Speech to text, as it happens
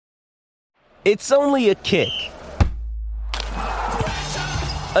It's only a kick,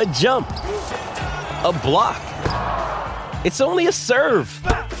 a jump, a block. It's only a serve.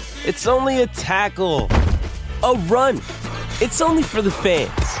 It's only a tackle, a run. It's only for the fans.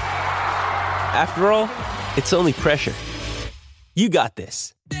 After all, it's only pressure. You got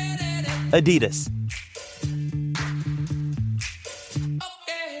this. Adidas.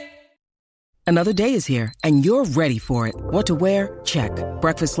 Another day is here, and you're ready for it. What to wear? Check.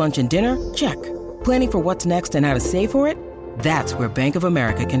 Breakfast, lunch, and dinner? Check. Planning for what's next and how to save for it? That's where Bank of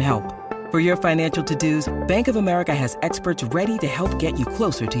America can help. For your financial to-dos, Bank of America has experts ready to help get you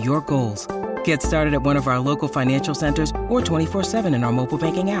closer to your goals. Get started at one of our local financial centers or 24/7 in our mobile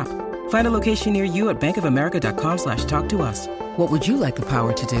banking app. Find a location near you at bankofamerica.com/talktous. What would you like the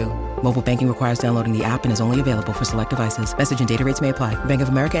power to do? Mobile banking requires downloading the app and is only available for select devices. Message and data rates may apply. Bank of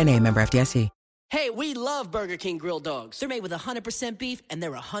America N.A., member FDIC. Hey, we love Burger King grilled dogs. They're made with 100% beef, and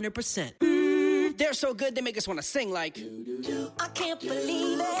they're 100%. They're so good, they make us want to sing like... I can't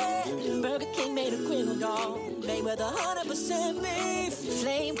believe it. Burger King made a grilled dog. Made with 100% beef.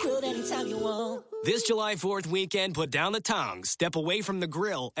 Flame grilled anytime you want. This July 4th weekend, put down the tongs, step away from the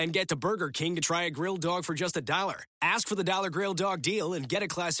grill, and get to Burger King to try a grilled dog for just $1. Ask for the $1 grilled dog deal and get a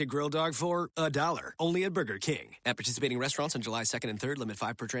classic grilled dog for $1. Only at Burger King. At participating restaurants on July 2nd and 3rd, limit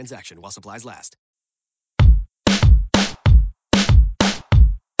 5 per transaction while supplies last.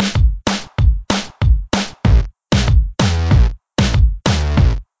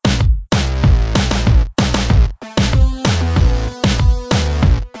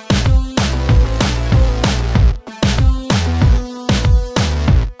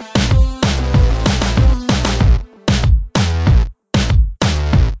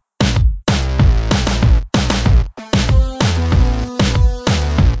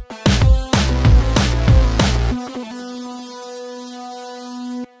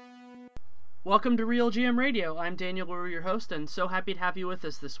 Welcome to Real GM Radio. I'm Daniel Leroux, your host, and so happy to have you with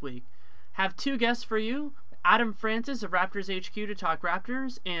us this week. Have two guests for you, Adam Francis of Raptors HQ to talk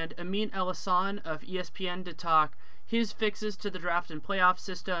Raptors, and Amin Elhassan of ESPN to talk his fixes to the draft and playoff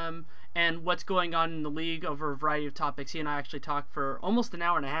system and what's going on in the league over a variety of topics. He and I actually talked for almost an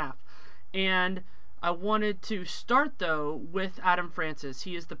hour and a half. And I wanted to start, though, with Adam Francis.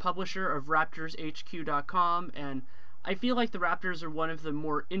 He is the publisher of RaptorsHQ.com, and I feel like the Raptors are one of the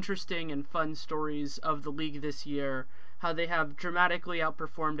more interesting and fun stories of the league this year, how they have dramatically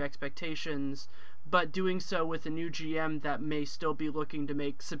outperformed expectations, but doing so with a new GM that may still be looking to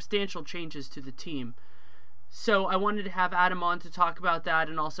make substantial changes to the team. So I wanted to have Adam on to talk about that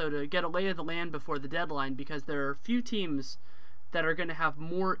and also to get a lay of the land before the deadline, because there are few teams that are going to have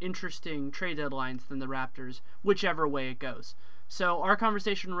more interesting trade deadlines than the Raptors, whichever way it goes. So our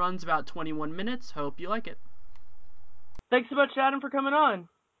conversation runs about 21 minutes. Hope you like it. Thanks so much, Adam, for coming on.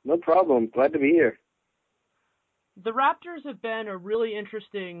 No problem. Glad to be here. The Raptors have been a really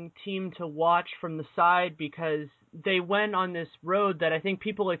interesting team to watch from the side because they went on this road that I think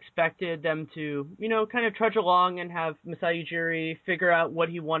people expected them to, kind of trudge along and have Masai Ujiri figure out what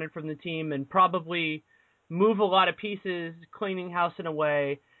he wanted from the team and probably move a lot of pieces, cleaning house in a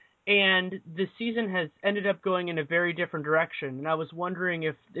way. And the season has ended up going in a very different direction. And I was wondering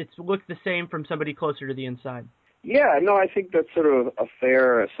if it's looked the same from somebody closer to the inside. Yeah, no, I think that's sort of a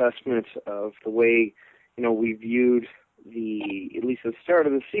fair assessment of the way, we viewed at least the start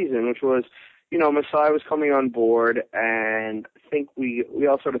of the season, which was, Masai was coming on board, and I think we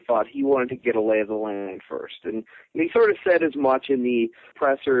all sort of thought he wanted to get a lay of the land first. And he sort of said as much in the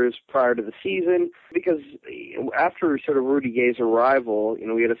pressers prior to the season, because after sort of Rudy Gay's arrival,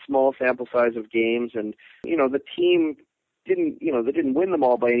 we had a small sample size of games, and, the team they didn't win them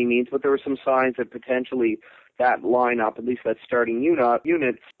all by any means, but there were some signs that potentially that lineup, at least that starting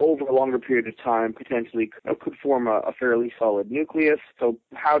unit, over a longer period of time, potentially could form a fairly solid nucleus. So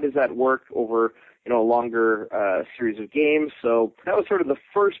how does that work over a longer series of games? So that was sort of the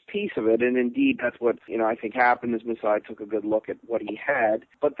first piece of it, and indeed that's what I think happened as Masai took a good look at what he had.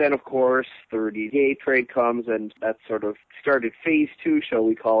 But then, of course, the Rudy Gay trade comes, and that sort of started phase 2, shall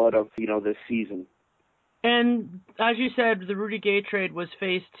we call it, of this season. And as you said, the Rudy Gay trade was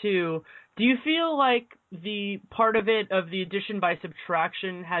phase 2. Do you feel like the part of it, of the addition by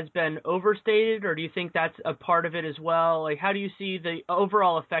subtraction, has been overstated, or do you think that's a part of it as well? Like, how do you see the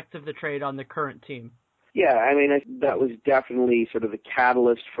overall effects of the trade on the current team? Yeah, I mean, that was definitely sort of the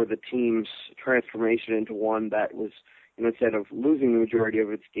catalyst for the team's transformation into one that was, instead of losing the majority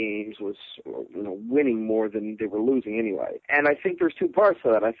of its games, was winning more than they were losing anyway. And I think there's two parts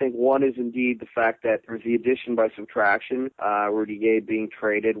to that. I think one is indeed the fact that there's the addition by subtraction, Rudy Gay being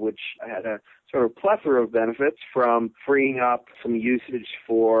traded, which had a sort of plethora of benefits, from freeing up some usage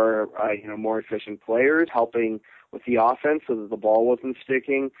for more efficient players, helping with the offense so that the ball wasn't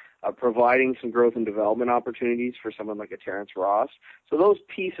sticking, providing some growth and development opportunities for someone like a Terrence Ross. So those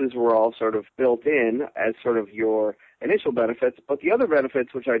pieces were all sort of built in as sort of your initial benefits. But the other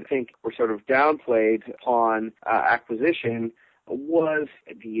benefits, which I think were sort of downplayed upon acquisition, was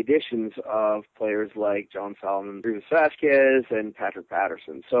the additions of players like John Solomon, Greivis Vasquez, and Patrick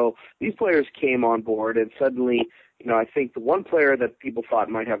Patterson. So these players came on board, and suddenly, I think the one player that people thought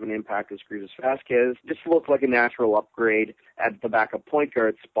might have an impact was Greivis Vasquez. Just looked like a natural upgrade at the backup point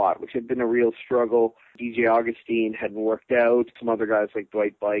guard spot, which had been a real struggle. DJ Augustine hadn't worked out. Some other guys like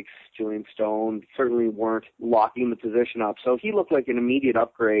Dwight Bikes, Julian Stone certainly weren't locking the position up. So he looked like an immediate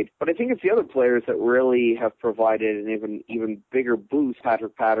upgrade. But I think it's the other players that really have provided an even bigger boost.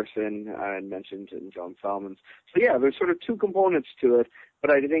 Patrick Patterson, I mentioned, and John Solomon. So yeah, there's sort of two components to it. But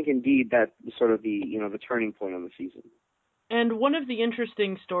I think indeed that was sort of the turning point on the season. And one of the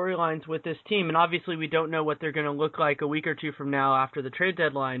interesting storylines with this team, and obviously we don't know what they're going to look like a week or two from now after the trade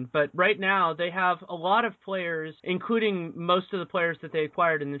deadline, but right now they have a lot of players, including most of the players that they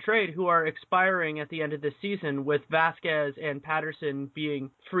acquired in the trade, who are expiring at the end of this season, with Vasquez and Patterson being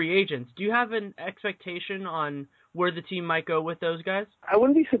free agents. Do you have an expectation on where the team might go with those guys? I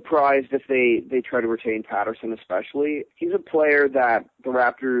wouldn't be surprised if they try to retain Patterson especially. He's a player that the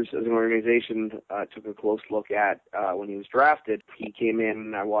Raptors as an organization took a close look at when he was drafted. He came in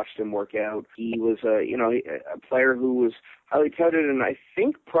and I watched him work out. He was a player who was highly touted, and I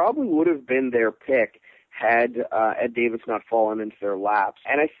think probably would have been their pick had Ed Davis not fallen into their laps.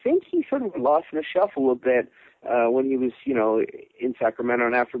 And I think he sort of lost in the shuffle a bit when he was, in Sacramento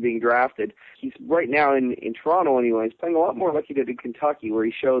and after being drafted. He's right now in Toronto anyway. He's playing a lot more like he did in Kentucky, where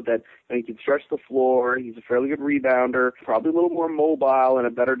he showed that he can stretch the floor. He's a fairly good rebounder, probably a little more mobile and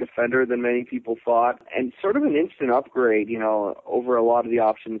a better defender than many people thought, and sort of an instant upgrade, over a lot of the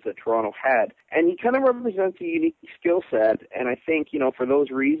options that Toronto had. And he kind of represents a unique skill set, and I think, for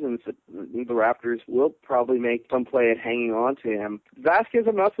those reasons, that the Raptors will probably make some play at hanging on to him. Vasquez,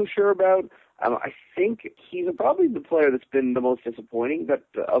 I'm not so sure about. I think he's probably the player that's been the most disappointing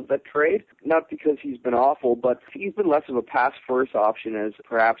of that trade. Not because he's been awful, but he's been less of a pass-first option as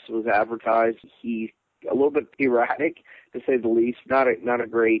perhaps was advertised. He's a little bit erratic, to say the least. Not a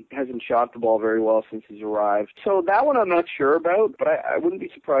great, hasn't shot the ball very well since he's arrived. So that one I'm not sure about, but I wouldn't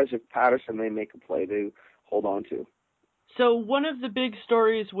be surprised if Patterson may make a play to hold on to. So one of the big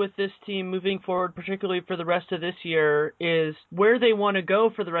stories with this team moving forward, particularly for the rest of this year, is where they want to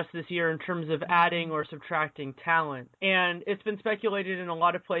go for the rest of this year in terms of adding or subtracting talent. And it's been speculated in a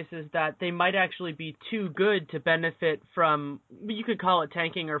lot of places that they might actually be too good to benefit from, you could call it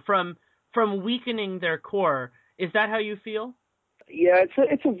tanking, or from weakening their core. Is that how you feel? Yeah,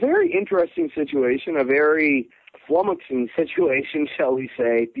 it's a very interesting situation, a very flummoxing situation, shall we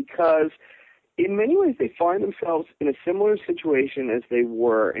say, because in many ways, they find themselves in a similar situation as they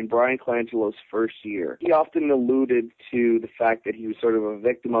were in Brian Colangelo's first year. He often alluded to the fact that he was sort of a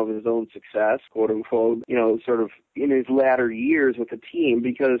victim of his own success, quote unquote, sort of in his latter years with the team,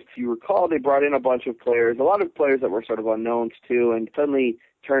 because if you recall, they brought in a bunch of players, a lot of players that were sort of unknowns too, and suddenly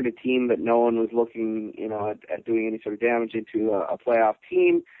turned a team that no one was looking, at doing any sort of damage into a playoff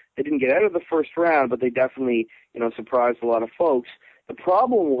team. They didn't get out of the first round, but they definitely, surprised a lot of folks. The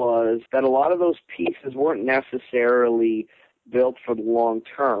problem was that a lot of those pieces weren't necessarily built for the long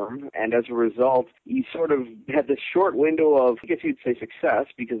term, and as a result, you sort of had this short window of, I guess you'd say, success,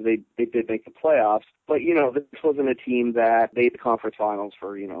 because they did make the playoffs, but, this wasn't a team that made the conference finals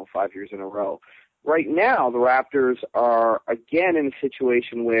for, 5 years in a row. Right now, the Raptors are, again, in a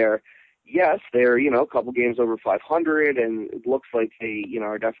situation where, yes, they're, a couple games over 500, and it looks like they,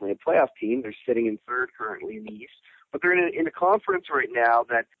 are definitely a playoff team. They're sitting in third currently in the East. But they're in a conference right now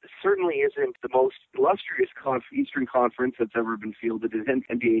that certainly isn't the most illustrious Eastern Conference that's ever been fielded in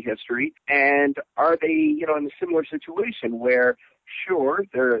NBA history. And are they, in a similar situation where, sure,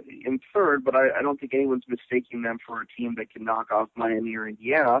 they're in third, but I don't think anyone's mistaking them for a team that can knock off Miami or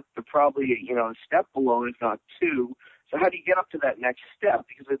Indiana. They're probably, a step below, if not two. So how do you get up to that next step?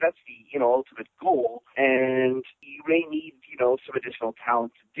 Because that's the, ultimate goal, and you may need, some additional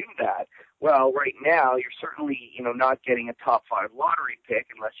talent to do that. Well, right now, you're certainly, not getting a top 5 lottery pick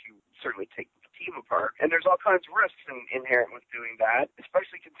unless you certainly take the team apart. And there's all kinds of risks inherent with doing that,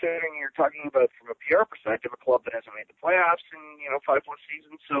 especially considering you're talking about, from a PR perspective, a club that hasn't made the playoffs in, 5+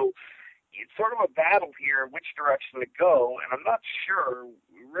 seasons. So it's sort of a battle here which direction to go, and I'm not sure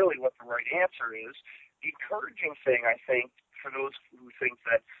really what the right answer is. The encouraging thing, I think, for those who think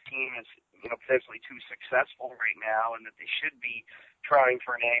that the team is potentially too successful right now and that they should be trying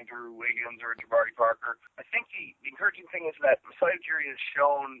for an Andrew Wiggins or a Jabari Parker, I think the encouraging thing is that Masai Ujiri has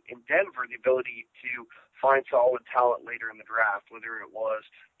shown in Denver the ability to find solid talent later in the draft, whether it was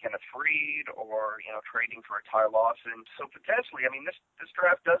Kenneth Faried or trading for a Ty Lawson. So potentially, this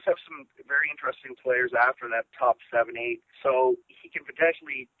draft does have some very interesting players after that top 7-8. So he can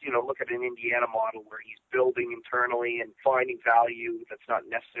potentially look at an Indiana model where he's building internally and finding value that's not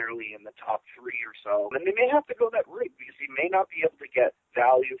necessarily in the top 3 or so. And they may have to go that route because he may not be able to get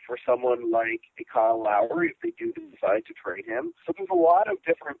value for someone like a Kyle Lowry if they do decide to trade him. So there's a lot of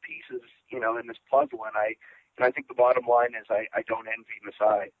different pieces, in this puzzle, and I think the bottom line is I don't envy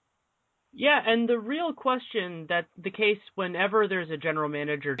Masai. Yeah, and the real question that the case whenever there's a general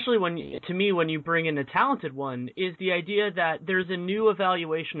manager, especially when you bring in a talented one, is the idea that there's a new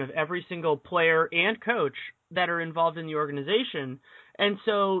evaluation of every single player and coach that are involved in the organization. And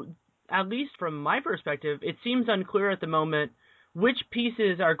so, at least from my perspective, it seems unclear at the moment which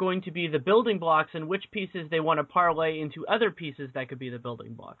pieces are going to be the building blocks and which pieces they want to parlay into other pieces that could be the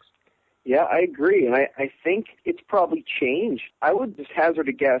building blocks. Yeah, I agree, and I think it's probably changed. I would just hazard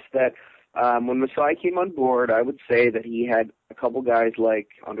a guess that when Masai came on board, I would say that he had a couple guys like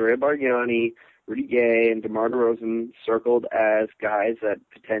Andrea Bargnani, Rudy Gay, and DeMar DeRozan circled as guys that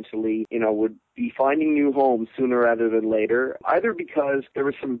potentially, would be finding new homes sooner rather than later, either because there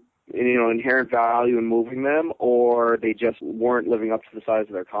was some inherent value in moving them, or they just weren't living up to the size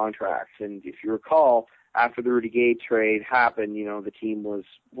of their contracts. And if you recall, after the Rudy Gay trade happened, the team was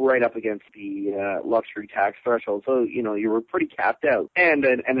right up against the luxury tax threshold. So, you were pretty capped out, and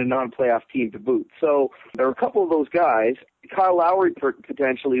a non-playoff team to boot. So there were a couple of those guys. Kyle Lowry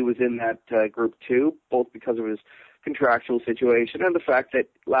potentially was in that group too, both because of his contractual situation and the fact that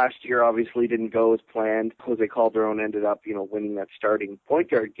last year obviously didn't go as planned. Jose Calderon ended up, winning that starting point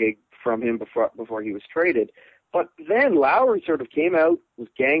guard gig from him before he was traded. But then Lowry sort of came out with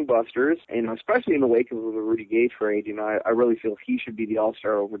gangbusters, and especially in the wake of the Rudy Gay trade, I really feel he should be the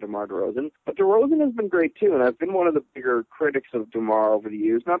all-star over DeMar DeRozan. But DeRozan has been great too, and I've been one of the bigger critics of DeMar over the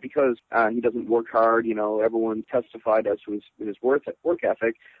years, not because he doesn't work hard, everyone testified as to his work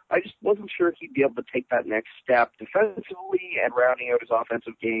ethic. I just wasn't sure he'd be able to take that next step defensively and rounding out his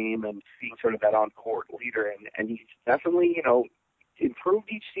offensive game and being sort of that on-court leader, and he's definitely, improved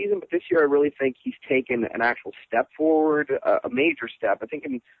each season, but this year I really think he's taken an actual step forward, a major step. I think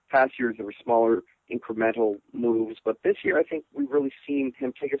in past years there were smaller incremental moves, but this year I think we've really seen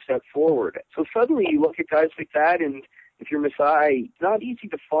him take a step forward. So suddenly you look at guys like that, and if you're Masai, it's not easy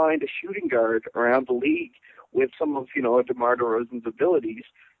to find a shooting guard around the league with some of, DeMar DeRozan's abilities.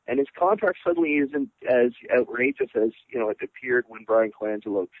 And his contract suddenly isn't as outrageous as, it appeared when Brian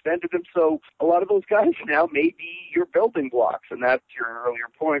Colangelo extended him. So a lot of those guys now may be your building blocks. And that, to your earlier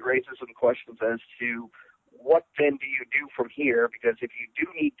point, raises some questions as to what then do you do from here? Because if you do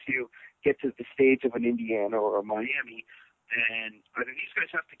need to get to the stage of an Indiana or a Miami, then either these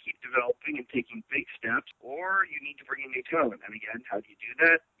guys have to keep developing and taking big steps, or you need to bring in new talent. And again, how do you do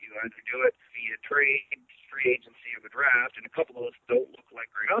that? You either do it via trade, free agency, or the draft, and a couple of those don't look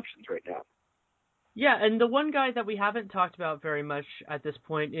like great options right now. Yeah, and the one guy that we haven't talked about very much at this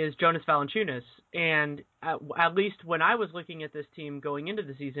point is Jonas Valanciunas. And at least when I was looking at this team going into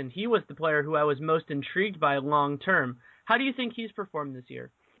the season, he was the player who I was most intrigued by long term. How do you think he's performed this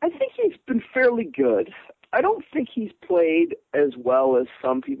year? I think he's been fairly good. I don't think he's played as well as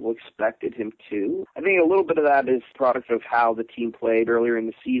some people expected him to. I think a little bit of that is product of how the team played earlier in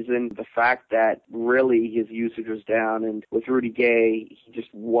the season. The fact that really his usage was down, and with Rudy Gay, he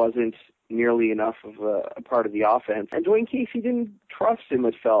just wasn't nearly enough of a part of the offense. And Dwayne Casey didn't trust him,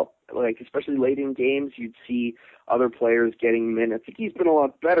 it felt like, especially late in games, you'd see other players getting minutes. I think he's been a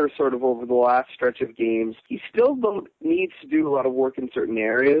lot better sort of over the last stretch of games. He still needs to do a lot of work in certain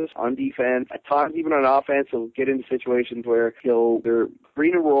areas on defense. At times, even on offense, he'll get into situations where they're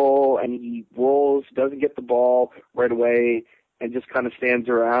green and roll, and he rolls, doesn't get the ball right away, and just kind of stands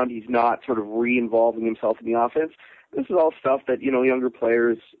around. He's not sort of re-involving himself in the offense. This is all stuff that, younger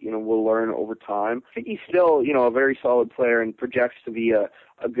players, will learn over time. I think he's still, a very solid player and projects to be a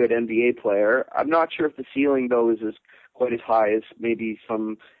good NBA player. I'm not sure if the ceiling, though, is quite as high as maybe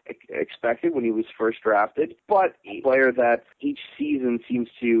some expected when he was first drafted, but a player that each season seems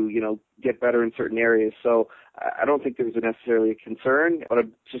to, get better in certain areas. So I don't think there's necessarily a concern, but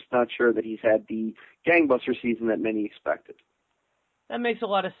I'm just not sure that he's had the gangbuster season that many expected. That makes a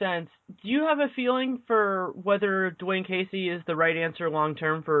lot of sense. Do you have a feeling for whether Dwayne Casey is the right answer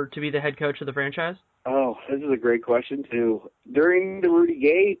long-term to be the head coach of the franchise? Oh, this is a great question, too. During the Rudy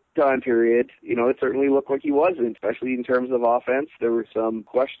Gay time period, it certainly looked like he wasn't, especially in terms of offense. There were some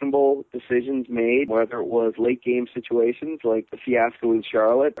questionable decisions made, whether it was late-game situations like the fiasco in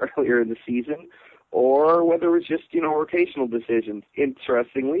Charlotte earlier in the season, or whether it was just, rotational decisions.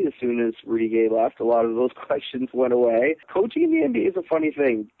 Interestingly, as soon as Rudy Gay left, a lot of those questions went away. Coaching in the NBA is a funny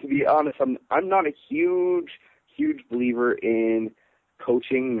thing. To be honest, I'm not a huge believer in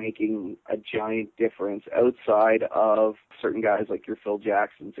coaching making a giant difference outside of certain guys like your Phil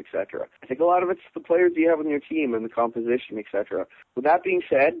Jacksons, etc. I think a lot of it's the players you have on your team and the composition, etc. With that being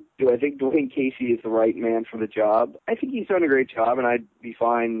said, do I think Dwayne Casey is the right man for the job? I think he's done a great job, and I'd be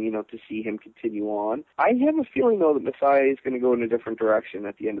fine, to see him continue on. I have a feeling, though, that Masai is going to go in a different direction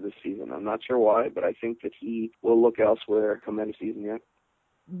at the end of the season. I'm not sure why, but I think that he will look elsewhere come end of season yet.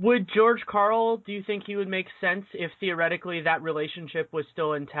 Would George Karl, do you think he would make sense if theoretically that relationship was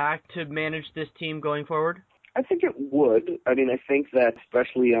still intact to manage this team going forward? I think it would. I think that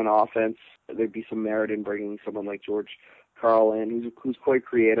especially on offense, there'd be some merit in bringing someone like George Karl in, who's quite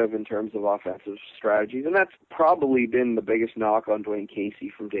creative in terms of offensive strategies. And that's probably been the biggest knock on Dwayne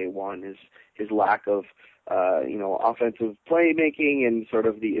Casey from day one, is his lack of offensive playmaking and sort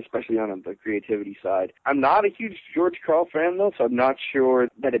of especially on the creativity side. I'm not a huge George Karl fan, though, so I'm not sure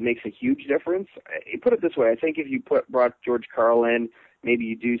that it makes a huge difference. Put it this way, I think if you brought George Karl in, maybe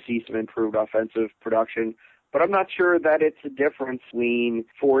you do see some improved offensive production, but I'm not sure that it's a difference between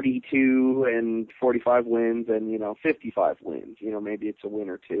 42 and 45 wins and, 55 wins. Maybe it's a win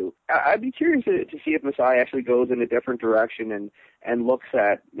or two. I'd be curious to see if Masai actually goes in a different direction and looks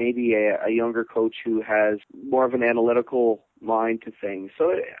at maybe a younger coach who has more of an analytical mind to things.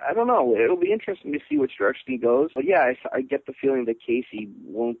 So I don't know. It'll be interesting to see which direction he goes. But yeah, I get the feeling that Casey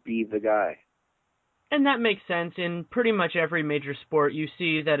won't be the guy. And that makes sense. In pretty much every major sport, you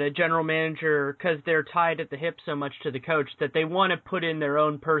see that a general manager, because they're tied at the hip so much to the coach, that they want to put in their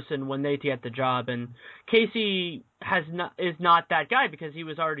own person when they get the job. And Casey is not that guy because he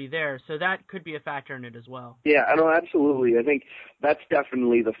was already there, so that could be a factor in it as well. Yeah, I know, absolutely. I think that's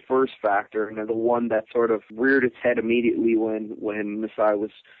definitely the first factor, and the one that sort of reared its head immediately when Masai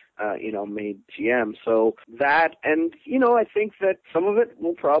was made GM. So that, and, I think that some of it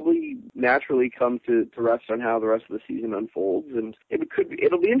will probably naturally come to rest on how the rest of the season unfolds. And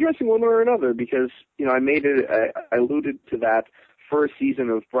it'll be interesting one way or another because, I alluded to that first season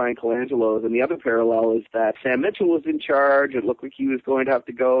of Brian Colangelo's, and the other parallel is that Sam Mitchell was in charge. It looked like he was going to have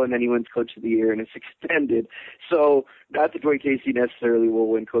to go, and then he wins Coach of the Year, and it's extended. So not that Dwayne Casey necessarily will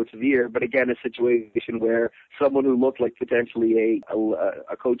win Coach of the Year, but again, a situation where someone who looked like potentially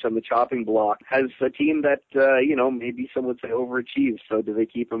a coach on the chopping block has a team that, maybe some would say overachieved. So do they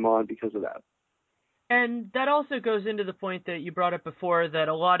keep him on because of that? And that also goes into the point that you brought up before, that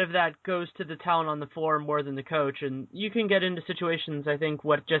a lot of that goes to the talent on the floor more than the coach. And you can get into situations, I think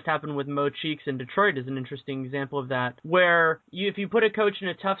what just happened with Mo Cheeks in Detroit is an interesting example of that, where if you put a coach in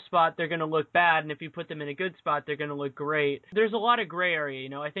a tough spot, they're going to look bad, and if you put them in a good spot, they're going to look great. There's a lot of gray area,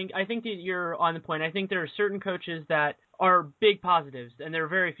 I think that you're on the point. I think there are certain coaches that are big positives, and there are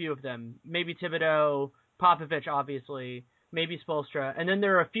very few of them. Maybe Thibodeau, Popovich, obviously, maybe Spoelstra, and then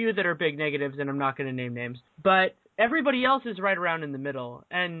there are a few that are big negatives, and I'm not going to name names. But everybody else is right around in the middle.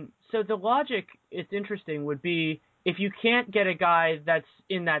 And so the logic, it's interesting, would be if you can't get a guy that's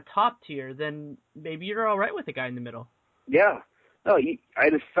in that top tier, then maybe you're all right with a guy in the middle. Yeah. No, in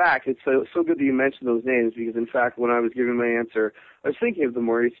fact, it's so good that you mentioned those names because, in fact, when I was giving my answer, I was thinking of the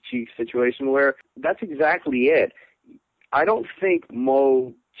Maurice Cheeks situation where that's exactly it. I don't think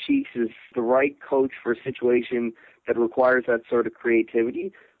Mo Cheeks is the right coach for a situation that requires that sort of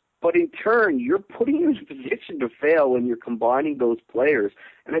creativity. But in turn, you're putting him in a position to fail when you're combining those players.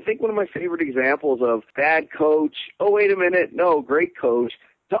 And I think one of my favorite examples of bad coach, great coach,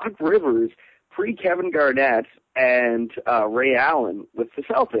 Doc Rivers, pre-Kevin Garnett and Ray Allen with the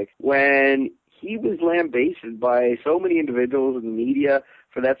Celtics, when he was lambasted by so many individuals in the media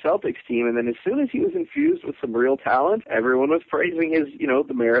for that Celtics team. And then as soon as he was infused with some real talent, everyone was praising his,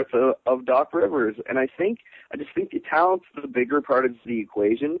 the merits of Doc Rivers. And I just think the talent's the bigger part of the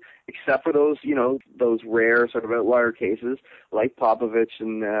equation, except for those, those rare sort of outlier cases like Popovich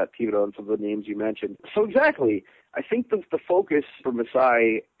and Thibodeau and some of the names you mentioned. So exactly, I think the focus for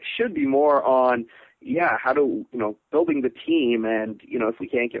Masai should be more on, how to, building the team. And, if we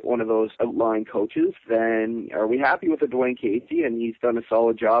can't get one of those outlying coaches, then are we happy with the Dwayne Casey? And he's done a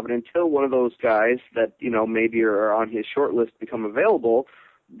solid job. And until one of those guys that, maybe are on his short list become available,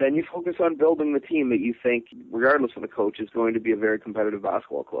 then you focus on building the team that you think, regardless of the coach, is going to be a very competitive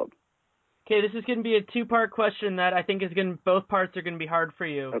basketball club. Okay, this is going to be a two-part question that I think both parts are going to be hard for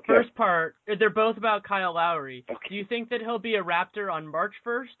you. Okay. First part, they're both about Kyle Lowry. Okay. Do you think that he'll be a Raptor on March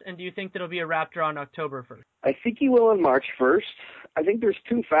 1st, and do you think that he'll be a Raptor on October 1st? I think he will on March 1st. I think there's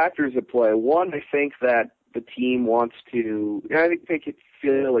two factors at play. One, I think that the team wants to, I think they could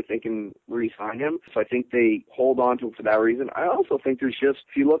feel like they can re-sign him. So I think they hold on to him for that reason. I also think there's just,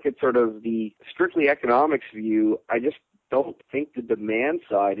 if you look at sort of the strictly economics view, I just don't think the demand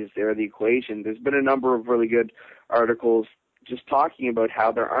side is there, the equation. There's been a number of really good articles just talking about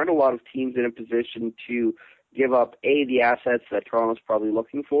how there aren't a lot of teams in a position to give up, A, the assets that Toronto's probably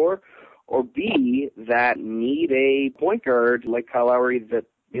looking for, or B, that need a point guard like Kyle Lowry that,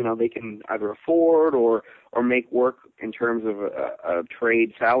 they can either afford or make work in terms of a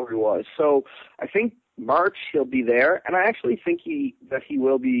trade salary-wise. So I think March he'll be there, and I actually think that he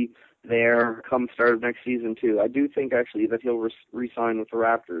will be there come start of next season too. I do think actually that he'll re-sign with the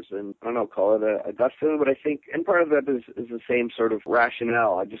Raptors, and I don't know, call it a gut feeling, but I think, and part of that is the same sort of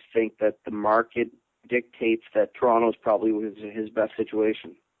rationale. I just think that the market dictates that Toronto's probably his best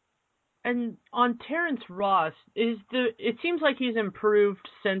situation. And on Terrence Ross, it seems like he's improved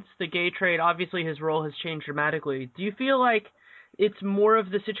since the Gay trade. Obviously, his role has changed dramatically. Do you feel like it's more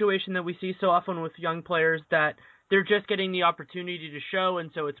of the situation that we see so often with young players that they're just getting the opportunity to show, and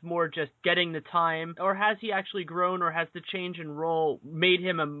so it's more just getting the time? Or has he actually grown, or has the change in role made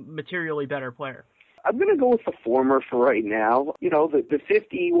him a materially better player? I'm going to go with the former for right now. The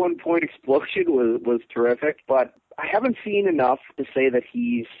 51-point explosion was terrific, but I haven't seen enough to say that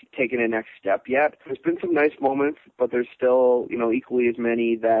he's taken a next step yet. There's been some nice moments, but there's still, equally as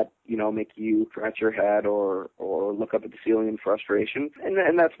many that, make you scratch your head or look up at the ceiling in frustration.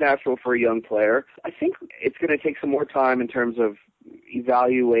 And that's natural for a young player. I think it's going to take some more time in terms of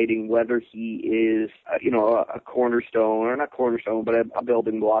evaluating whether he is, a cornerstone, or not cornerstone, but a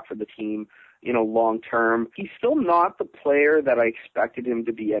building block for the team, long term. He's still not the player that I expected him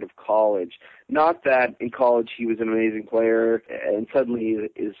to be out of college. Not that in college he was an amazing player and suddenly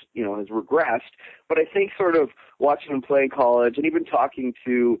has regressed, but I think sort of watching him play in college and even talking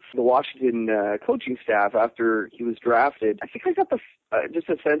to the Washington coaching staff after he was drafted, I think I got just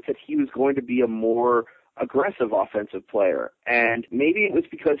a sense that he was going to be a more aggressive offensive player. And maybe it was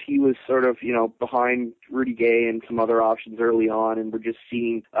because he was sort of, behind Rudy Gay and some other options early on, and we're just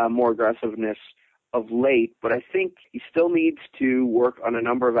seeing more aggressiveness of late. But I think he still needs to work on a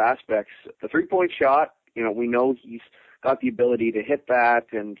number of aspects. The three-point shot, we know he's got the ability to hit that,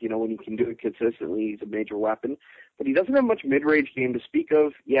 and, when he can do it consistently, he's a major weapon. But he doesn't have much mid-range game to speak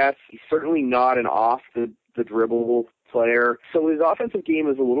of. Yes, he's certainly not an off-the-dribble player. So his offensive game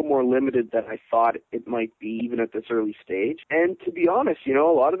is a little more limited than I thought it might be, even at this early stage. And to be honest, a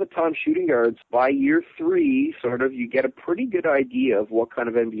lot of the time shooting guards, by year 3, sort of, you get a pretty good idea of what kind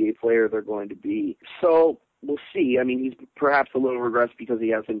of NBA player they're going to be. So we'll see. I mean, he's perhaps a little regressed because he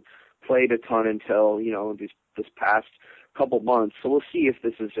hasn't played a ton until, this past couple months. So we'll see if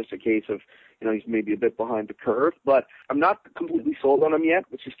this is just a case of, he's maybe a bit behind the curve. But I'm not completely sold on him yet,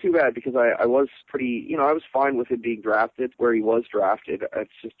 which is too bad because I was pretty, I was fine with him being drafted where he was drafted.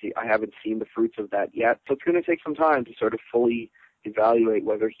 It's just I haven't seen the fruits of that yet. So it's going to take some time to sort of fully evaluate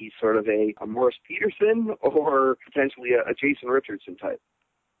whether he's sort of a Morris Peterson or potentially a Jason Richardson type.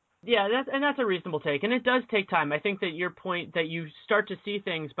 Yeah, that's a reasonable take, and it does take time. I think that your point that you start to see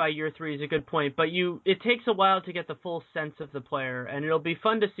things by year 3 is a good point, but it takes a while to get the full sense of the player, and it'll be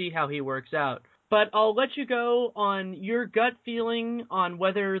fun to see how he works out. But I'll let you go on your gut feeling on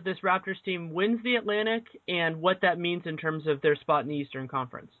whether this Raptors team wins the Atlantic and what that means in terms of their spot in the Eastern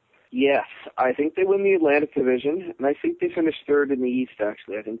Conference. Yes, I think they win the Atlantic Division, and I think they finish third in the East,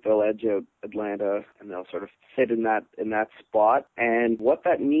 actually. I think they'll edge out Atlanta, and they'll sort of sit in that spot. And what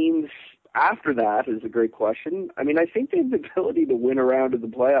that means after that is a great question. I mean, I think they have the ability to win a round of the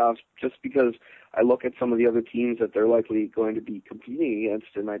playoffs just because I look at some of the other teams that they're likely going to be competing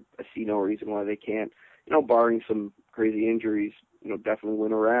against, and I see no reason why they can't, barring some crazy injuries, definitely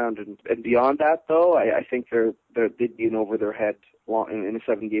win a round. And beyond that, though, I think they'd be in over their head in a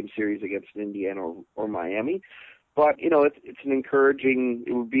 7-game series against Indiana or Miami. But, it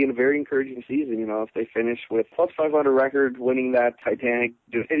would be a very encouraging season, if they finish with plus 500 record, winning that Titanic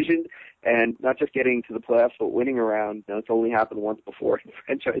division, and not just getting to the playoffs, but winning a round. It's only happened once before in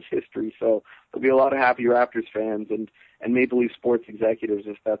franchise history. So there'll be a lot of happy Raptors fans and Maple Leaf sports executives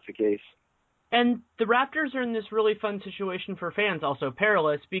if that's the case. And the Raptors are in this really fun situation for fans, also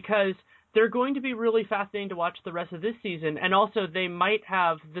perilous, because they're going to be really fascinating to watch the rest of this season, and also they might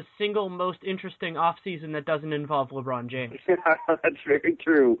have the single most interesting offseason that doesn't involve LeBron James. That's very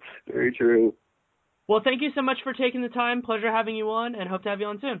true. Very true. Well, thank you so much for taking the time. Pleasure having you on, and hope to have you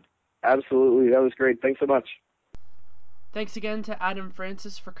on soon. Absolutely. That was great. Thanks so much. Thanks again to Adam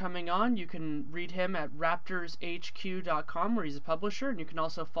Francis for coming on. You can read him at raptorshq.com, where he's a publisher, and you can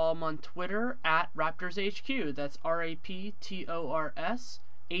also follow him on Twitter at RaptorsHQ. That's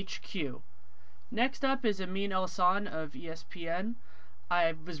RAPTORSHQ. Next up is Amin Elhassan of ESPN.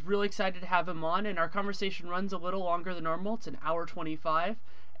 I was really excited to have him on, and our conversation runs a little longer than normal. It's an hour 25,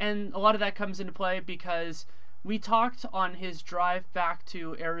 and a lot of that comes into play because we talked on his drive back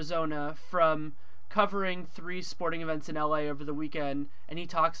to Arizona from covering 3 sporting events in LA over the weekend, and he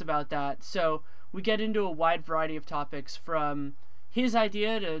talks about that. So we get into a wide variety of topics, from his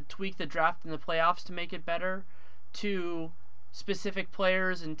idea to tweak the draft and the playoffs to make it better, to specific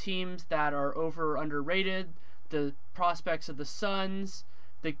players and teams that are over or underrated, the prospects of the Suns,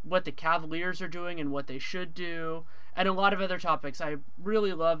 what the Cavaliers are doing and what they should do, and a lot of other topics. I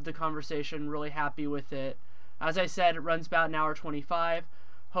really loved the conversation, really happy with it. As I said, it runs about an hour 25.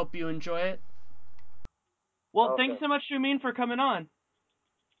 Hope you enjoy it. Well, Okay. Thanks so much, Amin, for coming on.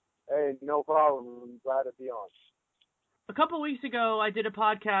 Hey, no problem. I'm glad to be on. A couple weeks ago, I did a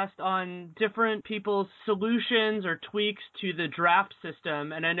podcast on different people's solutions or tweaks to the draft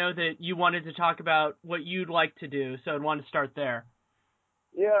system, and I know that you wanted to talk about what you'd like to do, so I'd want to start there.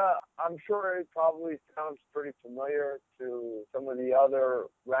 Yeah, I'm sure it probably sounds pretty familiar to some of the other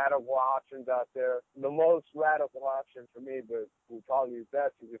radical options out there. The most radical option for me, but will probably be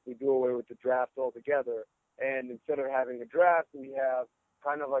best, is if we do away with the draft altogether. And instead of having a draft, we have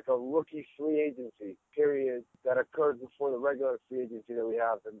kind of like a rookie free agency period that occurs before the regular free agency that we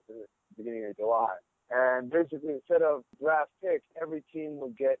have in the beginning of July. And basically, instead of draft picks, every team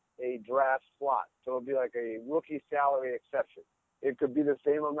would get a draft slot. So it would be like a rookie salary exception. It could be the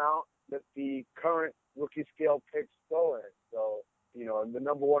same amount that the current rookie scale picks go in. So, you know, the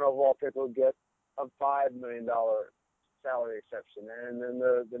number 1 overall pick will get a $5 million salary exception. And then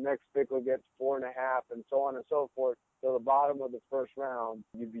the next pick will get 4.5, and so on and so forth. So the bottom of the first round,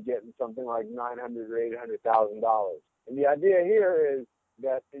 you'd be getting something like $900,000 or $800,000. And the idea here is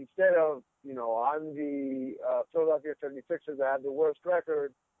that instead of, you know, I'm the Philadelphia 76ers that have the worst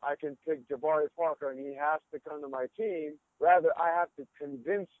record, I can pick Jabari Parker and he has to come to my team. Rather, I have to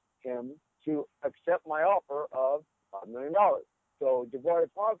convince him to accept my offer of $5 million. So Jabari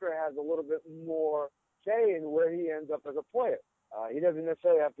Parker has a little bit more say in where he ends up as a player. He doesn't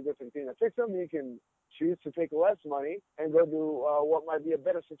necessarily have to go to the team that picks him. He can choose to take less money and go to what might be a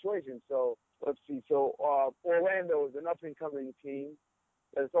better situation. So let's see. So Orlando is an up-and-coming team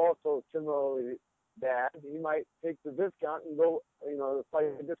that's also similarly bad. He might take the discount and go, you know,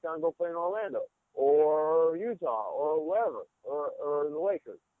 fight the discount and go play in Orlando or Utah or wherever, or the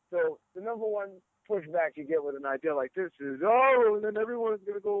Lakers. So the number one pushback you get with an idea like this is, oh, and then everyone's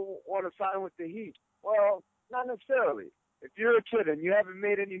going to go want to sign with the Heat. Well, not necessarily. If you're a kid and you haven't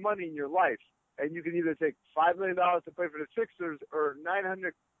made any money in your life, and you can either take $5 million to play for the Sixers or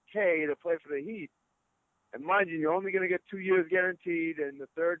 $900K to play for the Heat, and mind you, you're only going to get 2 years guaranteed, and the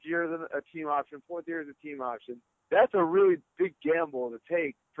third year is a team option, fourth year is a team option. That's a really big gamble to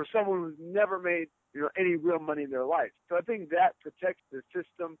take for someone who's never made, you know, any real money in their life. So I think that protects the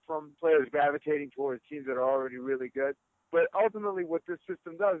system from players gravitating towards teams that are already really good. But ultimately what this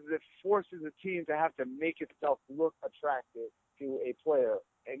system does is it forces a team to have to make itself look attractive to a player.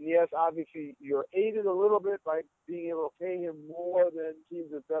 And yes, obviously you're aided a little bit by being able to pay him more than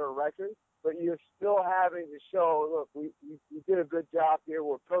teams with better records, but you're still having to show, look, we did a good job here.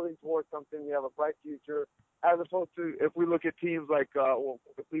 We're building towards something. We have a bright future. As opposed to if we look at teams like the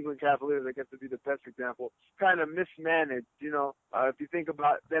Cleveland Cavaliers, I guess to be the best example, kind of mismanaged. You know, if you think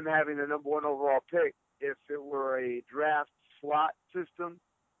about them having the number 1 overall pick, if it were a draft slot system,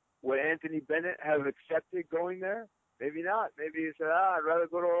 would Anthony Bennett have accepted going there? Maybe not. Maybe he said, I'd rather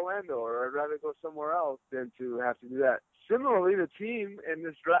go to Orlando or I'd rather go somewhere else than to have to do that. Similarly, the team in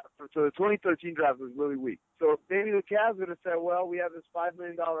this draft, so the 2013 draft was really weak. So maybe the Cavs would have said, well, we have this $5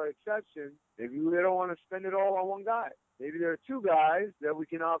 million exception. Maybe they don't want to spend it all on one guy. Maybe there are 2 guys that we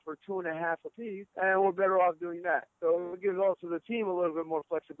can offer 2.5 apiece, and we're better off doing that. So it gives also the team a little bit more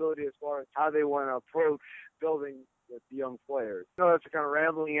flexibility as far as how they want to approach building with the young players. So that's a kind of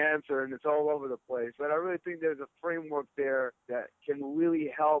rambling answer, and it's all over the place. But I really think there's a framework there that can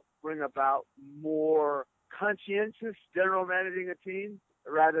really help bring about more conscientious general managing a team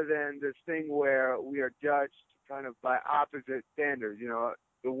rather than this thing where we are judged kind of by opposite standards.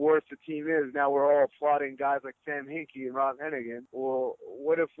 The worse the team is, now we're all applauding guys like Sam Hinkie and Rob Hennigan. Well,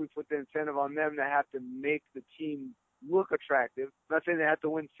 what if we put the incentive on them to have to make the team look attractive? I'm not saying they have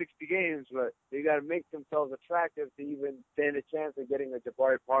to win 60 games, but they got to make themselves attractive to even stand a chance of getting a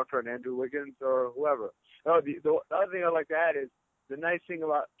Jabari Parker and Andrew Wiggins or whoever. The other thing I'd like to add is the nice thing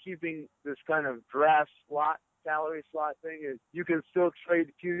about keeping this kind of draft slot, salary slot thing is you can still trade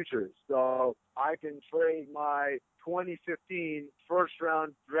futures. So I can trade my 2015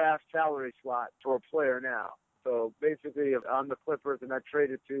 first-round draft salary slot for a player now. So basically, if I'm the Clippers and I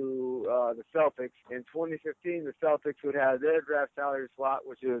traded to the Celtics, in 2015, the Celtics would have their draft salary slot,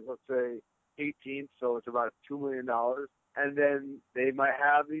 which is, let's say, 18th, so it's about $2 million. And then they might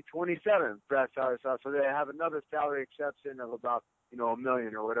have the 27th draft salary slot, so they have another salary exception of about, $1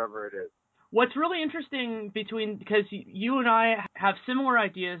 million or whatever it is. What's really interesting because you and I have similar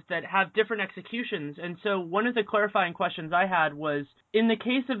ideas that have different executions, and so one of the clarifying questions I had was, in the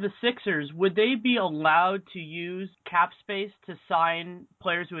case of the Sixers, would they be allowed to use cap space to sign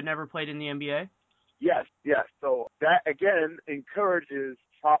players who had never played in the NBA? Yes. So that, again, encourages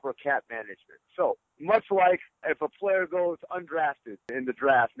proper cap management. So much like if a player goes undrafted in the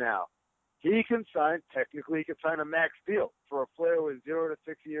draft now, technically he can sign a max deal for a player with 0 to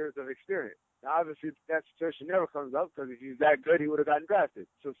 6 years of experience. Now, obviously, that situation never comes up because if he's that good, he would have gotten drafted.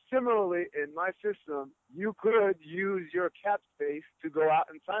 So similarly, in my system, you could use your cap space to go out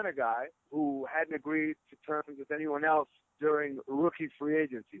and sign a guy who hadn't agreed to terms with anyone else during rookie free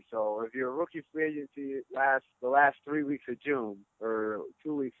agency. So if your rookie free agency lasts the last 3 weeks of June or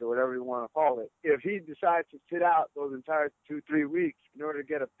 2 weeks or whatever you want to call it, if he decides to sit out those entire 2-3 weeks in order to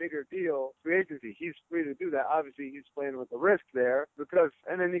get a bigger deal free agency, he's free to do that. Obviously, he's playing with the risk there because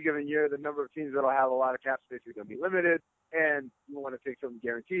in any given year, the number of teams that will have a lot of cap space is going to be limited, and you want to take something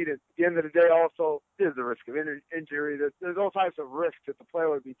guaranteed. At the end of the day, also, there's the risk of injury. There's all types of risks that the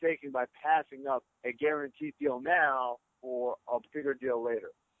player would be taking by passing up a guaranteed deal now for a bigger deal later.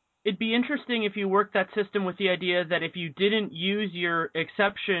 It'd be interesting if you worked that system with the idea that if you didn't use your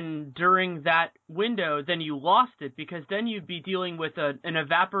exception during that window, then you lost it, because then you'd be dealing with an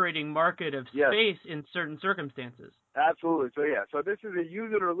evaporating market of space in certain circumstances. Absolutely. So this is a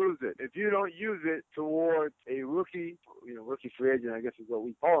use it or lose it. If you don't use it towards a rookie, rookie free agent, I guess is what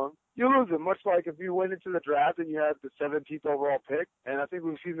we call him, you lose it. Much like if you went into the draft and you had the 17th overall pick, and I think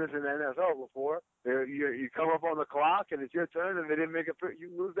we've seen this in the NFL before. You come up on the clock and it's your turn, and they didn't make a pick.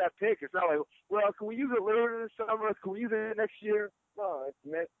 You lose that pick. It's not like, well, can we use it later this summer? Can we use it next year? No, it's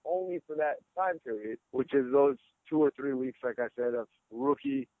meant only for that time period, which is those 2 or 3 weeks, like I said, of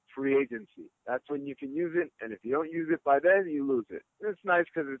rookie free agency. That's when you can use it, and if you don't use it by then, you lose it. It's nice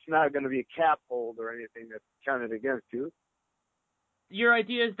because it's not going to be a cap hold or anything that's counted against you. Your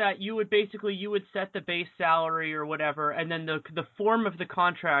idea is that you would set the base salary or whatever, and then the form of the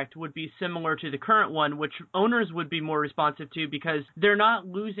contract would be similar to the current one, which owners would be more responsive to because they're not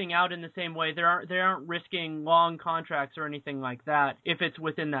losing out in the same way. They aren't risking long contracts or anything like that if it's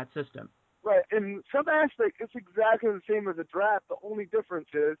within that system. Right. In some aspects, it's exactly the same as a draft. The only difference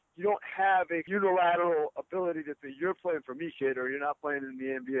is you don't have a unilateral ability to say you're playing for me, kid, or you're not playing in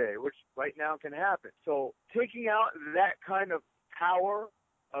the NBA, which right now can happen. So taking out that kind of power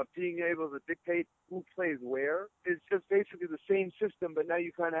of being able to dictate who plays where is just basically the same system, but now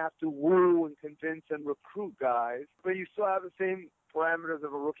you kind of have to woo and convince and recruit guys, but you still have the same parameters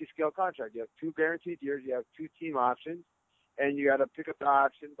of a rookie scale contract. You have 2 guaranteed years, you have 2 team options, and you got to pick up the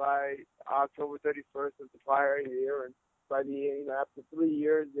option by October 31st of the prior year, and by after 3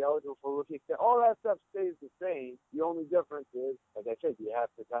 years, you're eligible for rookie scale. All that stuff stays the same. The only difference is, like I said, you have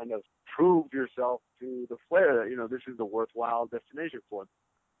to kind of prove yourself to the player that, this is the worthwhile destination for them.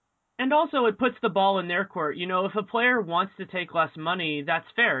 And also, it puts the ball in their court. If a player wants to take less money, that's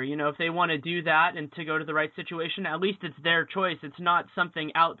fair. If they want to do that and to go to the right situation, at least it's their choice. It's not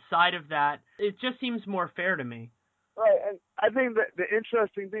something outside of that. It just seems more fair to me. Right, and I think that the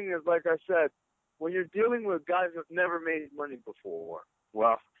interesting thing is, like I said, when you're dealing with guys who've never made money before,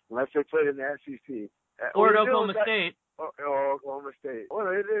 well, unless they played in the SEC. Or at Oklahoma State. Or Oklahoma State. Well,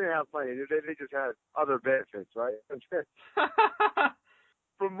 they didn't have money. They just had other benefits, right?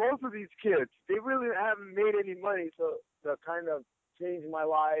 For most of these kids, they really haven't made any money to kind of change my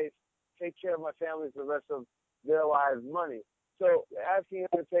life, take care of my family for the rest of their lives money. So asking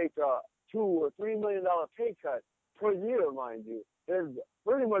them to take a $2 or $3 million pay cut per year, mind you, is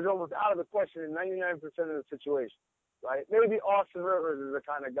pretty much almost out of the question in 99% of the situation, right? Maybe Austin Rivers is the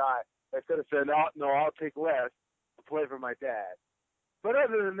kind of guy that could have said, no, I'll take less to play for my dad. But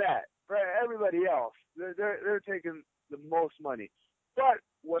other than that, for everybody else, they're taking the most money. But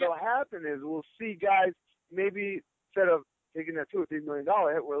what will happen is we'll see guys maybe instead of taking that $2 or $3 million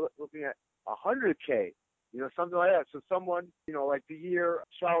hit, we're looking at $100K, something like that. So someone, like the year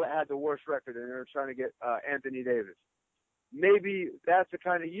Charlotte had the worst record and they're trying to get Anthony Davis. Maybe that's the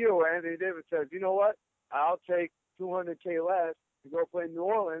kind of year where Anthony Davis says, you know what, I'll take $200K less to go play New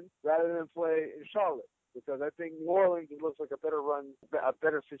Orleans rather than play in Charlotte, because I think New Orleans looks like a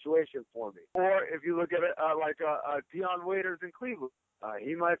better situation for me. Or if you look at it like Dion Waiters in Cleveland,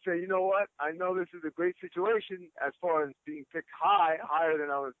 he might say, you know what, I know this is a great situation as far as being picked higher than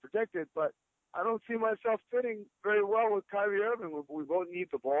I was projected, but I don't see myself fitting very well with Kyrie Irving. We both need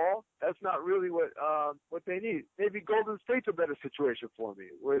the ball. That's not really what they need. Maybe Golden State's a better situation for me,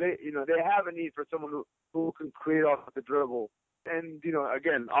 where they have a need for someone who can create off the dribble. And,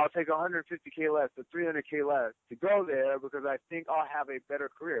 again, I'll take $150K less to $300K less to go there because I think I'll have a better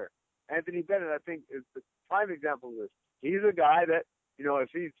career. Anthony Bennett, I think, is the prime example of this. He's a guy that, if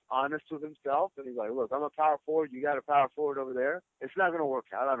he's honest with himself and he's like, look, I'm a power forward, you got a power forward over there, it's not going to work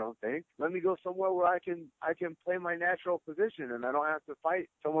out, I don't think. Let me go somewhere where I can play my natural position and I don't have to fight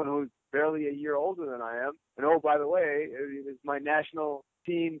someone who's barely a year older than I am. And, oh, by the way, it's my national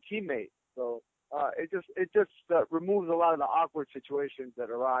team teammate. So it just removes a lot of the awkward situations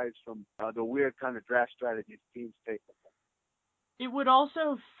that arise from the weird kind of draft strategies teams take. It would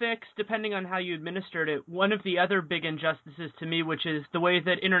also fix, depending on how you administered it, one of the other big injustices to me, which is the way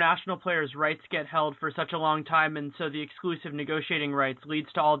that international players' rights get held for such a long time, and so the exclusive negotiating rights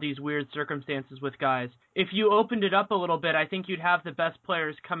leads to all these weird circumstances with guys. If you opened it up a little bit, I think you'd have the best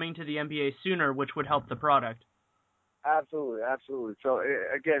players coming to the NBA sooner, which would help the product. Absolutely. So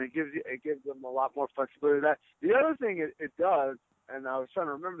again, it gives them a lot more flexibility. The other thing it does, and I was trying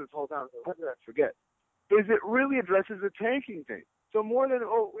to remember this whole time, so how did I forget? Is it really addresses the tanking thing. So more than,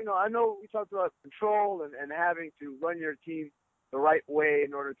 I know we talked about control and having to run your team the right way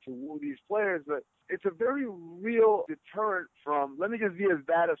in order to woo these players, but it's a very real deterrent from, let me just be as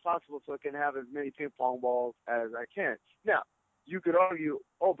bad as possible so I can have as many ping pong balls as I can. Now, you could argue,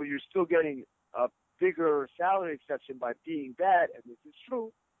 but you're still getting a bigger salary exception by being bad, and this is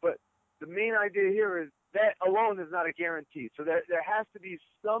true, but the main idea here is that alone is not a guarantee. So there has to be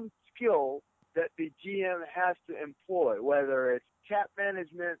some skill that the GM has to employ, whether it's cap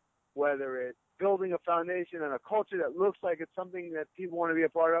management, whether it's building a foundation and a culture that looks like it's something that people want to be a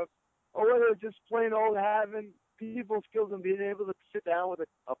part of, or whether it's just plain old having people skills and being able to sit down with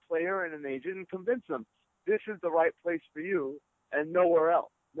a player and an agent and convince them this is the right place for you and nowhere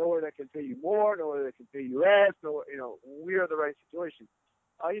else. Nowhere that can pay you more, nowhere that can pay you less, we are the right situation.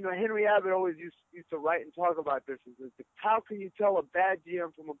 Henry Abbott always used to write and talk about this. How can you tell a bad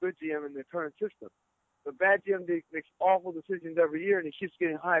GM from a good GM in the current system? The bad GM makes awful decisions every year and he keeps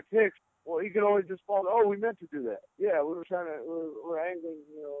getting high picks. Well, you can always just fall, we meant to do that. Yeah, we're angling,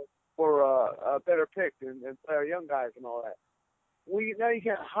 for a better pick and play our young guys and all that. Now you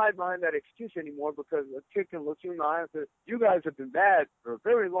can't hide behind that excuse anymore because a kid can look you in the eye and say, you guys have been bad for a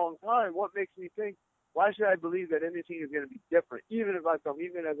very long time. What makes me think, why should I believe that anything is going to be different? Even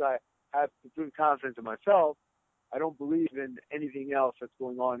as I have complete confidence in myself, I don't believe in anything else that's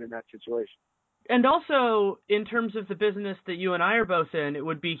going on in that situation. And also, in terms of the business that you and I are both in, it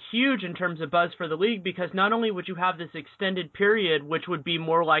would be huge in terms of buzz for the league because not only would you have this extended period, which would be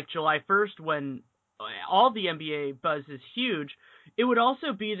more like July 1st when all the NBA buzz is huge, it would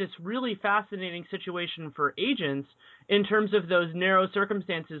also be this really fascinating situation for agents in terms of those narrow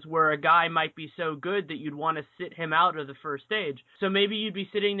circumstances where a guy might be so good that you'd want to sit him out of the first stage. So maybe you'd be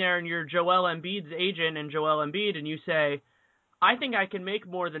sitting there and you're Joel Embiid's agent and Joel Embiid and you say, I think I can make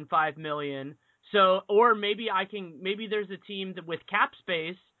more than $5 million. So, or maybe there's a team with cap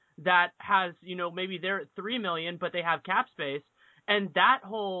space that has, maybe they're at $3 million, but they have cap space. And that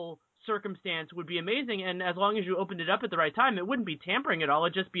whole circumstance would be amazing, and as long as you opened it up at the right time, it wouldn't be tampering at all.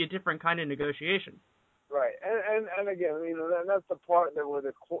 It'd just be a different kind of negotiation. Right, and again, that's the part that where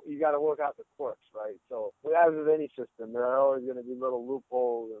you got to work out the quirks, right? So, as with any system, there are always going to be little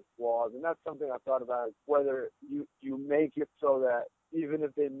loopholes and flaws, and that's something I thought about, whether you make it so that even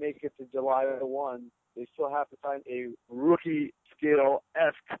if they make it to July 1, they still have to find a rookie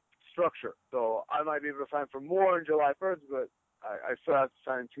scale-esque structure. So I might be able to sign for more in July 1st, but I still have to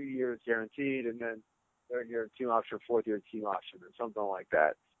sign 2 years guaranteed and then third year team option, fourth year team option, or something like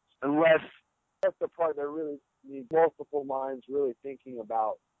that. Unless that's the part that really needs multiple minds really thinking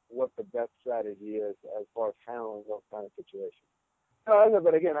about what the best strategy is as far as handling those kind of situations.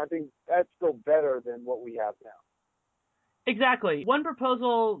 But again, I think that's still better than what we have now. Exactly. One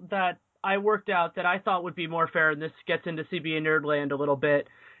proposal that I worked out that I thought would be more fair, and this gets into CBA Nerdland a little bit,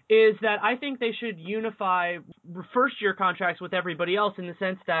 is that I think they should unify first-year contracts with everybody else in the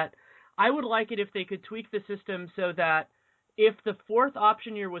sense that I would like it if they could tweak the system so that if the fourth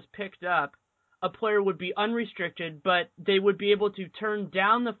option year was picked up, a player would be unrestricted, but they would be able to turn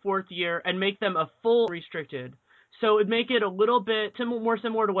down the fourth year and make them a full restricted. So it'd make it a little bit more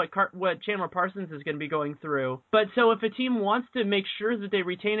similar to what Chandler Parsons is going to be going through. But so if a team wants to make sure that they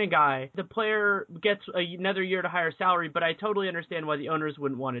retain a guy, the player gets another year to higher salary, but I totally understand why the owners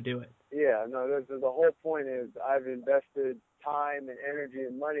wouldn't want to do it. Yeah, no, the whole point is I've invested time and energy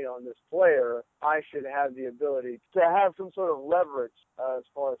and money on this player. I should have the ability to have some sort of leverage as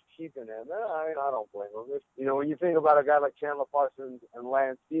far as keeping him. I don't blame him. When you think about a guy like Chandler Parsons and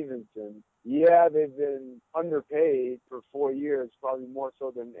Lance Stevenson, yeah, they've been underpaid for 4 years, probably more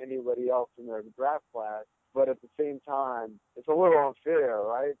so than anybody else in their draft class. But at the same time, it's a little unfair,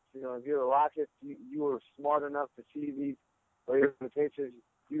 right? If you're the Rockets, you were smart enough to see these, or you're the Patriots,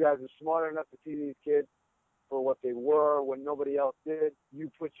 you guys are smart enough to see these kids for what they were when nobody else did.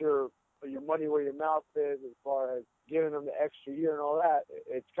 You put your money where your mouth is as far as giving them the extra year and all that.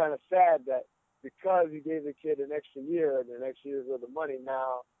 It's kind of sad that because you gave the kid an extra year and an extra year's worth of money,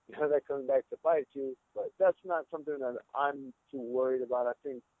 now that comes back to bite you. But that's not something that I'm too worried about. I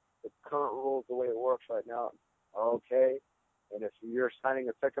think the current rules, the way it works right now, are okay. And if you're signing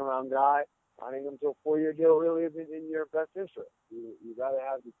a second-round guy, signing him to a 4-year deal really isn't in your best interest. You got to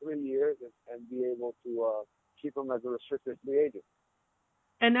have the 3 years and be able to keep him as a restricted free agent.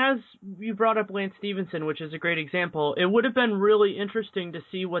 And as you brought up Lance Stevenson, which is a great example, it would have been really interesting to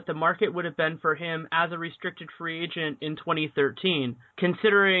see what the market would have been for him as a restricted free agent in 2013,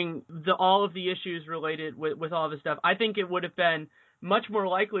 considering all of the issues related with all of this stuff. I think it would have been much more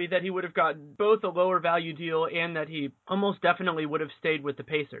likely that he would have gotten both a lower value deal and that he almost definitely would have stayed with the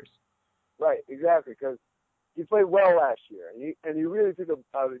Pacers. Right, exactly, because he played well last year, and he really took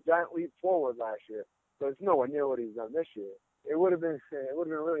a giant leap forward last year. So it's nowhere near what he's done this year. It would have been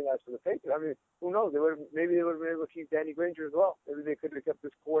really nice for the Patriots. I mean, who knows? Maybe they would have been able to keep Danny Granger as well. Maybe they could have kept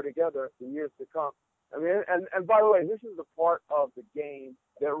this core together for years to come. I mean, and by the way, this is the part of the game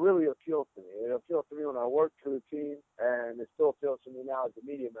that really appeals to me. It appealed to me when I worked for the team, and it still appeals to me now as a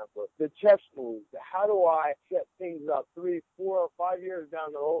media member. The chess moves. How do I set things up 3, 4, 5 years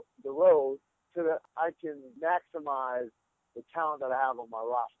down the road so that I can maximize the talent that I have on my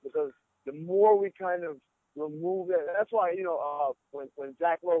roster? Because the more we kind of remove it, that's why, when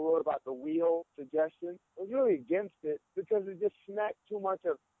Zach Lowe wrote about the wheel suggestion, I was really against it because it just smacked too much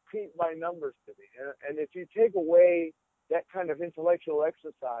of paint by numbers to me. And if you take away that kind of intellectual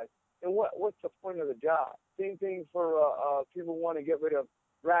exercise, then what's the point of the job? Same thing for people who want to get rid of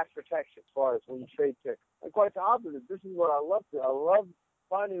draft protection as far as when you trade picks. And quite the opposite. This is what I love to. I love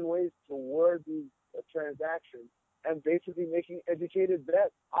finding ways to word these transactions and basically making educated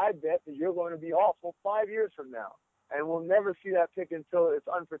bets. I bet that you're going to be awful 5 years from now, and we'll never see that pick until it's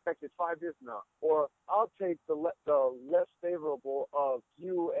unprotected 5 years from now. Or I'll take the less favorable of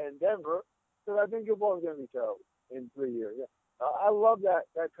you and Denver, because I think you're both going to be terrible in 3 years. Yeah. I love that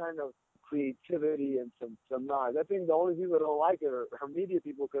kind of creativity and some knowledge. I think the only people that don't like it are media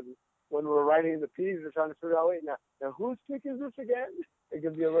people, because when we're writing the piece, we're trying to figure out, wait, now whose pick is this again? It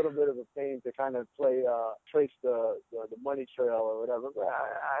can be a little bit of a pain to kind of trace the money trail or whatever. But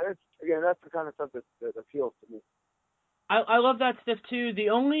that's the kind of stuff that appeals to me. I love that stuff too.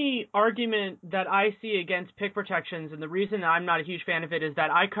 The only argument that I see against pick protections, and the reason I'm not a huge fan of it, is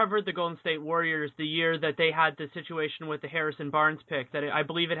that I covered the Golden State Warriors the year that they had the situation with the Harrison Barnes pick, that I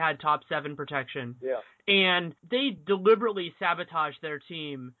believe it had top 7 protection. Yeah. And they deliberately sabotaged their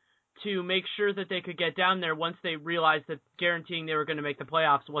team to make sure that they could get down there once they realized that guaranteeing they were going to make the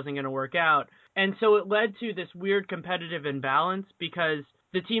playoffs wasn't going to work out. And so it led to this weird competitive imbalance, because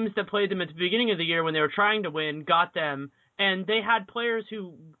the teams that played them at the beginning of the year when they were trying to win got them, and they had players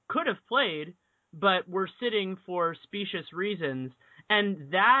who could have played but were sitting for specious reasons.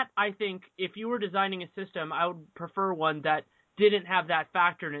 And that, I think, if you were designing a system, I would prefer one that didn't have that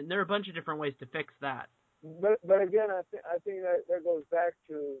factor in it. And there are a bunch of different ways to fix that. But again, I think that goes back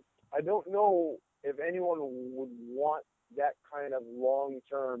to, I don't know if anyone would want that kind of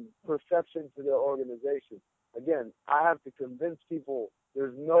long-term perception to their organization. Again, I have to convince people.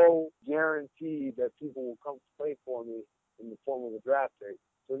 There's no guarantee that people will come play for me in the form of a draft pick.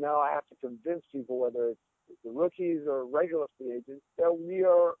 So now I have to convince people, whether it's the rookies or regular free agents, that we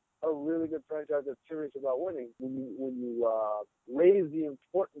are a really good franchise that's serious about winning. When you raise the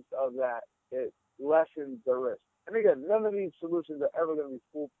importance of that, it lessens the risk. And again, none of these solutions are ever going to be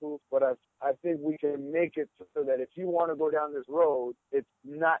foolproof, but I think we can make it so that if you want to go down this road, it's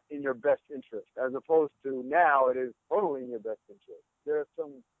not in your best interest, as opposed to now it is totally in your best interest. There are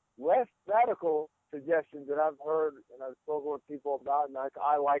some less radical suggestions that I've heard and I've spoken with people about, and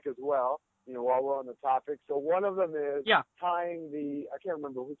I like as well, while we're on the topic. So one of them is tying I can't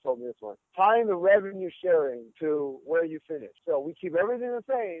remember who told me this one, tying the revenue sharing to where you finish. So we keep everything the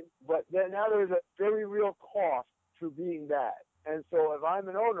same, but then now there's a very real cost to being that. And so if I'm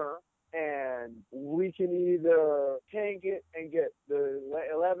an owner and we can either tank it and get the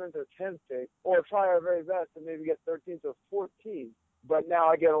 11th or 10th pick, or try our very best and maybe get 13th or 14th, but now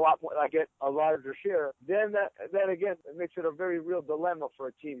I get a lot more, I get a larger share, then again, it makes it a very real dilemma for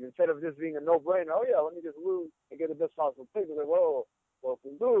a team. Instead of just being a no-brainer, oh yeah, let me just lose and get the best possible pick, it's like, whoa, well,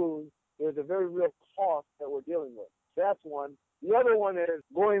 if we lose, there's a very real cost that we're dealing with. That's one. The other one is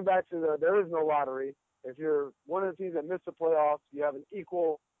going back to there is no lottery. If you're one of the teams that missed the playoffs, you have an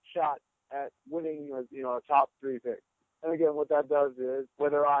equal shot at winning, a top 3 pick. And again, what that does is,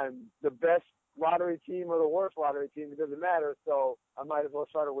 whether I'm the best lottery team or the worst lottery team, it doesn't matter. So I might as well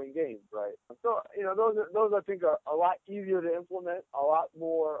try to win games, right? So those I think are a lot easier to implement, a lot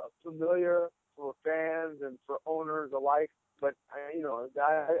more familiar for fans and for owners alike. But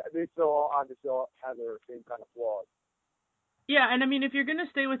they still obviously all have their same kind of flaws. Yeah, and I mean, if you're going to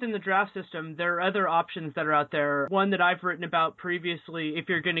stay within the draft system, there are other options that are out there. One that I've written about previously, if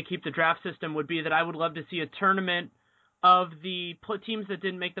you're going to keep the draft system, would be that I would love to see a tournament of the teams that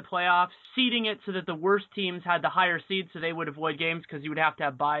didn't make the playoffs, seeding it so that the worst teams had the higher seeds so they would avoid games because you would have to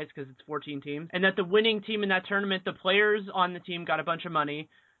have buys because it's 14 teams. And that the winning team in that tournament, the players on the team got a bunch of money,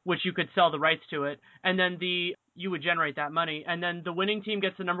 which you could sell the rights to it, and then you would generate that money. And then the winning team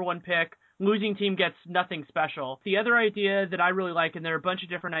gets the number 1 pick, losing team gets nothing special. The other idea that I really like, and there are a bunch of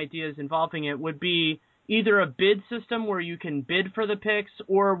different ideas involving it, would be either a bid system where you can bid for the picks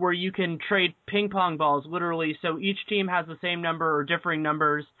or where you can trade ping pong balls, literally, so each team has the same number or differing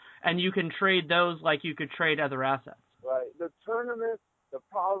numbers, and you can trade those like you could trade other assets. Right. The tournament, the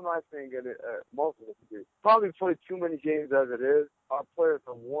problem I think most of us do, probably play too many games as it is. Our players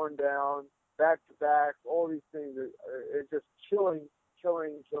are worn down, back-to-back, all these things. It's just killing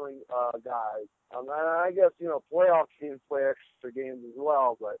guys. And I guess, playoff teams play extra games as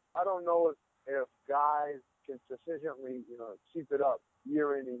well, but I don't know if guys can sufficiently, keep it up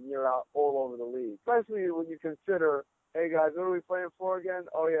year in and year out all over the league. Especially when you consider, hey guys, what are we playing for again?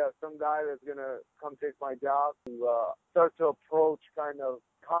 Oh yeah, some guy that's going to come take my job. To start to approach kind of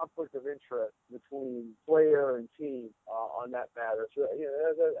conflict of interest between player and team on that matter. So,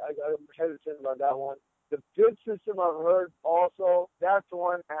 I'm hesitant about that one. The bid system I've heard also, that's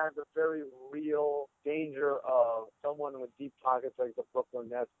one has a very real danger of someone with deep pockets like the Brooklyn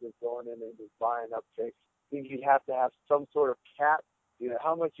Nets just going in and just buying up picks. I think you'd have to have some sort of cap,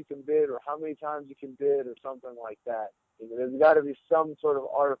 how much you can bid or how many times you can bid or something like that. There's got to be some sort of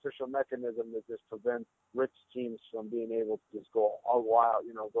artificial mechanism that just prevents rich teams from being able to just go all wild,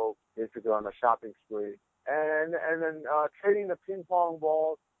 go basically on a shopping spree. And then trading the ping pong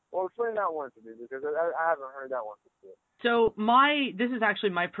balls. Well, explain that one to me because I haven't heard that one before. So this is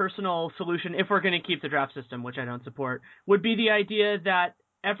actually my personal solution, if we're going to keep the draft system, which I don't support, would be the idea that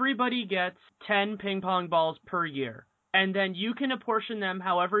everybody gets 10 ping pong balls per year. And then you can apportion them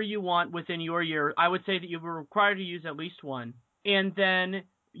however you want within your year. I would say that you were required to use at least one. And then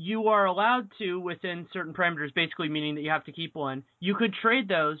you are allowed to, within certain parameters, basically meaning that you have to keep one, you could trade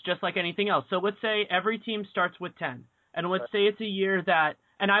those just like anything else. So let's say every team starts with 10. And let's say it's a year that,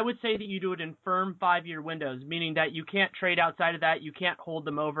 and I would say that you do it in firm 5-year windows, meaning that you can't trade outside of that. You can't hold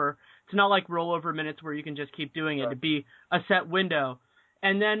them over. It's not like rollover minutes where you can just keep doing it. It'd be a set window.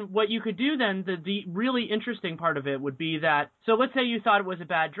 And then what you could do then, the really interesting part of it would be that, so let's say you thought it was a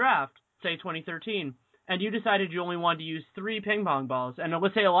bad draft, say 2013, and you decided you only wanted to use 3 ping pong balls, and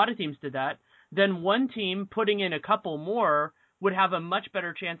let's say a lot of teams did that, then one team putting in a couple more would have a much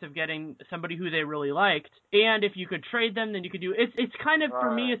better chance of getting somebody who they really liked. And if you could trade them, then you could do it's kind of,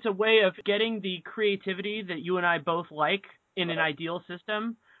 for me, it's a way of getting the creativity that you and I both like in an ideal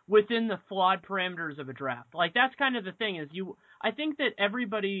system within the flawed parameters of a draft. Like, that's kind of the thing is I think that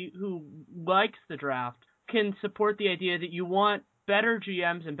everybody who likes the draft can support the idea that you want better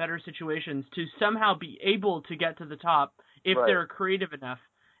GMs and better situations to somehow be able to get to the top if they're creative enough.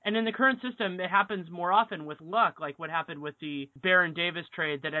 And in the current system, it happens more often with luck, like what happened with the Baron Davis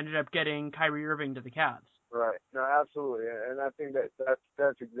trade that ended up getting Kyrie Irving to the Cavs. Right. No, absolutely. And I think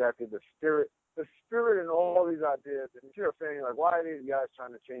that's exactly the spirit. The spirit in all these ideas. And if you're saying, like, why are these guys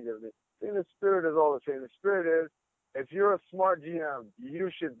trying to change everything? I think the spirit is all the same. The spirit is, if you're a smart GM, you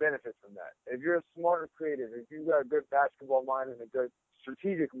should benefit from that. If you're a smart and creative, if you've got a good basketball mind and a good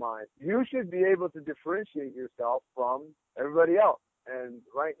strategic mind, you should be able to differentiate yourself from everybody else. And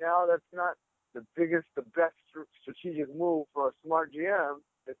right now, that's not the best strategic move for a smart GM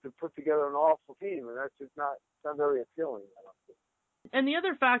is to put together an awful team, and that's just not very appealing, I don't think. And the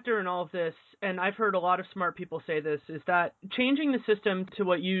other factor in all of this, and I've heard a lot of smart people say this, is that changing the system to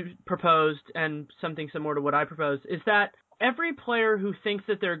what you proposed and something similar to what I proposed is that every player who thinks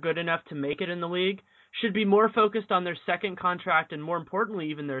that they're good enough to make it in the league should be more focused on their second contract and, more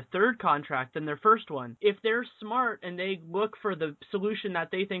importantly, even their third contract than their first one. If they're smart and they look for the solution that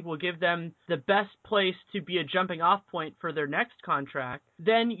they think will give them the best place to be a jumping off point for their next contract,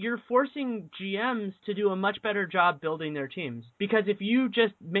 then you're forcing GMs to do a much better job building their teams. Because if you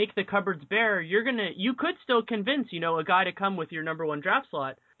just make the cupboards bare, you could still convince, a guy to come with your number one draft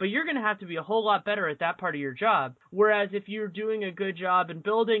slot, but you're going to have to be a whole lot better at that part of your job. Whereas if you're doing a good job in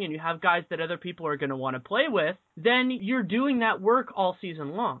building and you have guys that other people are going to want to play with, then you're doing that work all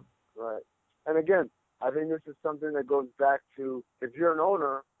season long. Right. And again, I think this is something that goes back to, if you're an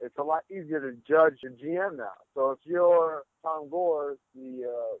owner, it's a lot easier to judge a GM now. So if you're Tom Gores, the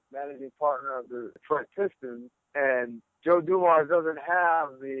managing partner of the Detroit Pistons, and Joe Dumars doesn't have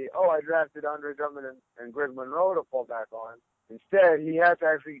I drafted Andre Drummond and Greg Monroe to fall back on. Instead, he has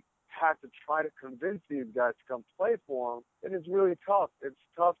to try to convince these guys to come play for him, and it's really tough. It's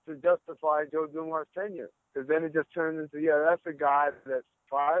tough to justify Joe Dumars' tenure, because then it just turns into, that's a guy that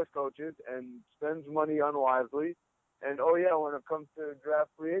fires coaches and spends money unwisely, and when it comes to draft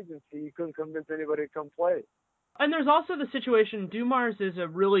free agency, you couldn't convince anybody to come play. And there's also the situation, Dumars is a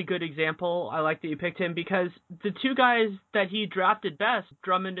really good example. I like that you picked him because the two guys that he drafted best,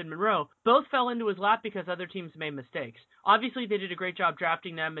 Drummond and Monroe, both fell into his lap because other teams made mistakes. Obviously, they did a great job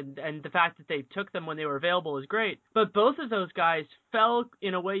drafting them, and the fact that they took them when they were available is great. But both of those guys fell,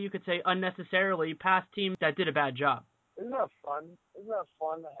 in a way you could say, unnecessarily past teams that did a bad job. Isn't that fun? Isn't that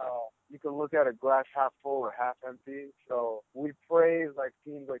fun how you can look at a glass half full or half empty? So we praise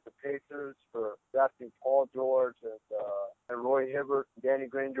teams like the Pacers for drafting Paul George and Roy Hibbert, Danny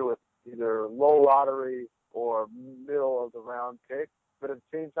Granger with either low lottery or middle of the round pick. But at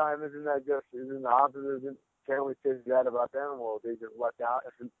the same time, isn't the opposite? Can't we say that about them? Well, they just lucked out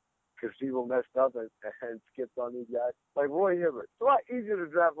because people messed up and skipped on these guys. Like Roy Hibbert. It's a lot easier to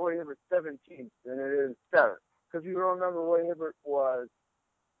draft Roy Hibbert 17th than it is 7th. Because you remember Roy Hibbert was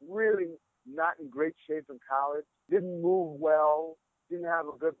really not in great shape in college, didn't move well, didn't have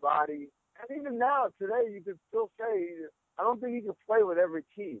a good body. And even now, today, you could still say, I don't think he can play with every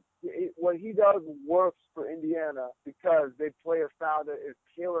team. What he does works for Indiana because they play a style that is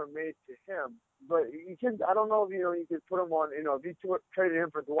tailor-made to him. But I don't know if, you could put him on, if you traded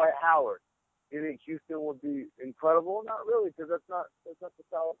him for Dwight Howard, you think Houston would be incredible? Not really, because that's not the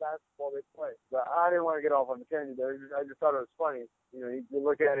style of basketball they play. But I didn't want to get off on the tangent there. I just thought it was funny. You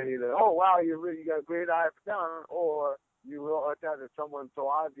look at it either, oh wow, you got a great eye for talent, or you look at it as someone so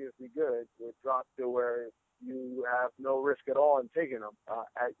obviously good would drop to where you have no risk at all in taking them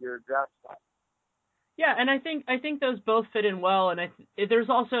at your draft spot. Yeah, and I think those both fit in well. And there's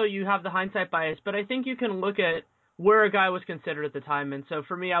also, you have the hindsight bias, but I think you can look at where a guy was considered at the time. And so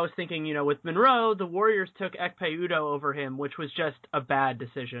for me, I was thinking, with Monroe, the Warriors took Ekpe Udoh over him, which was just a bad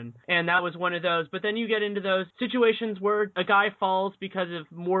decision. And that was one of those. But then you get into those situations where a guy falls because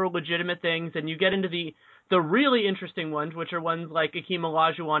of more legitimate things, and you get into the really interesting ones, which are ones like Akeem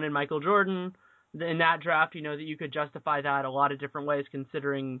Olajuwon and Michael Jordan in that draft, that you could justify that a lot of different ways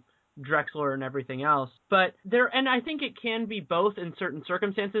considering Drexler and everything else. But and I think it can be both in certain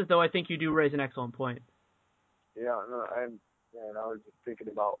circumstances, though I think you do raise an excellent point. Yeah, no, I was just thinking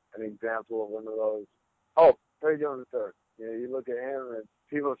about an example of one of those. Oh, Trey Jones III. You look at him and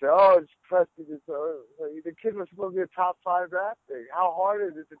people say, oh, it's prestigious. The kid was supposed to be a top 5 draft pick. How hard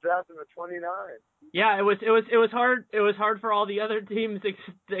is it to draft him at 29? Yeah, it was hard. It was hard for all the other teams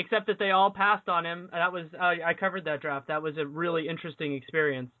except that they all passed on him. That was I covered that draft. That was a really interesting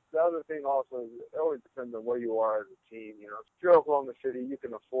experience. The other thing also is it always depends on where you are as a team. If you're Oklahoma City, you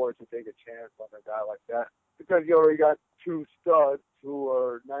can afford to take a chance on a guy like that because you already got 2 studs who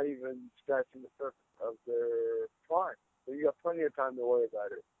are not even scratching the surface of their prime. So you got plenty of time to worry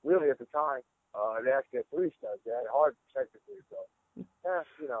about it. Really, at the time, they actually had 3 studs. They had hard technically, so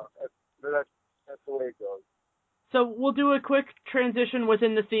that's the way it goes. So we'll do a quick transition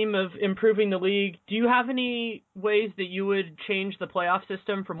within the theme of improving the league. Do you have any ways that you would change the playoff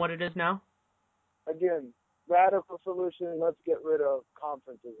system from what it is now? Again, radical solution, let's get rid of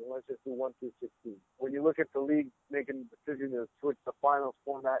conferences and let's just do 1 through 16. When you look at the league making the decision to switch the finals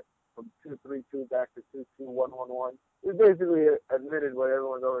format from 2-3-2 back to 2-2-1-1-1, we basically admitted what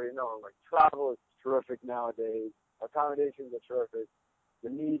everyone's already known. Like, travel is terrific nowadays. Accommodations are terrific. the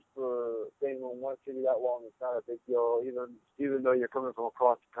need for staying in one city that long is not a big deal, even though you're coming from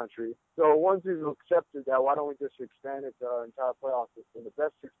across the country. So once we've accepted that, why don't we just expand it to our entire playoff system? The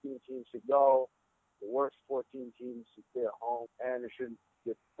best 16 teams should go. The worst 14 teams should stay at home, and it shouldn't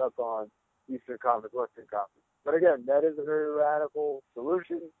get stuck on Eastern Conference, Western Conference. But again, that is a very radical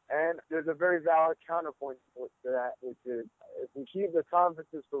solution, and there's a very valid counterpoint to that, which is if we keep the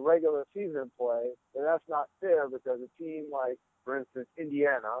conferences for regular season play, then that's not fair because a team like, for instance,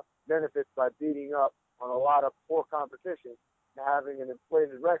 Indiana benefits by beating up on a lot of poor competition and having an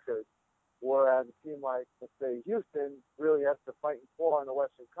inflated record, whereas a team like, let's say, Houston really has to fight and claw in the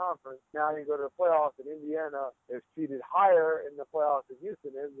Western Conference. Now you go to the playoffs, and Indiana is seated higher in the playoffs than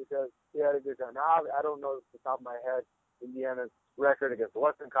Houston is because they had a good time. Now, I don't know off the top of my head Indiana's record against the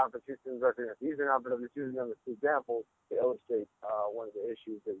Western Conference, Houston's record against the Eastern Conference. I'm just using them as two examples to illustrate one of the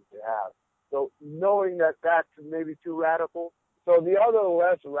issues that they have. So knowing that that's maybe too radical. So the other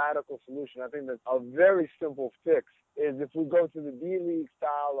less radical solution, I think that's a very simple fix, is if we go to the D-League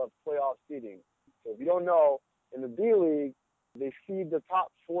style of playoff seeding. So if you don't know, in the D-League, they seed the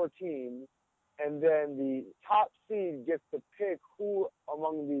top 4 teams, and then the top seed gets to pick who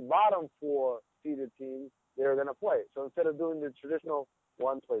among the bottom 4 seeded teams they're going to play. So instead of doing the traditional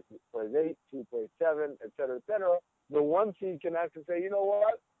 1 plays 8, 2 plays 7, et cetera, the 1 seed can actually say, you know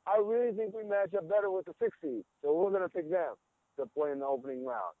what, I really think we match up better with the 6 seed, so we're going to pick them to play in the opening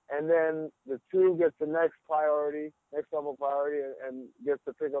round. And then the 2 gets the next level priority, and gets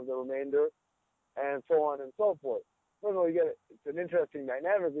to pick up the remainder, and so on and so forth. First of all, it's an interesting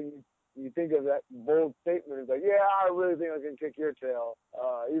dynamic when you think of that bold statement. It's like, yeah, I really think I can kick your tail,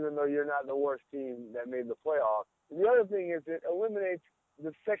 even though you're not the worst team that made the playoffs. The other thing is it eliminates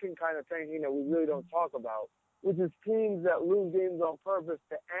the second kind of tanking that we really don't talk about, which is teams that lose games on purpose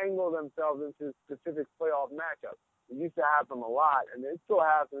to angle themselves into specific playoff matchups. It used to happen a lot, and it still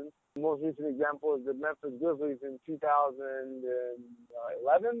happens. The most recent example is the Memphis Grizzlies in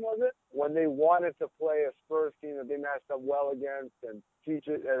 2011, was it? When they wanted to play a Spurs team that they matched up well against and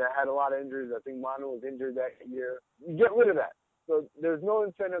had a lot of injuries. I think Manu was injured that year. You get rid of that. So there's no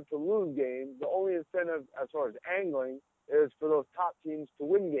incentive to lose games. The only incentive as far as angling is for those top teams to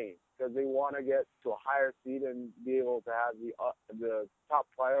win games because they want to get to a higher seed and be able to have the top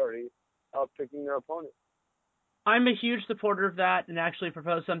priority of picking their opponent. I'm a huge supporter of that and actually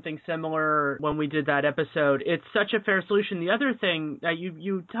proposed something similar when we did that episode. It's such a fair solution. The other thing that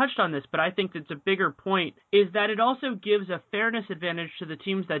you touched on this, but I think it's a bigger point, is that it also gives a fairness advantage to the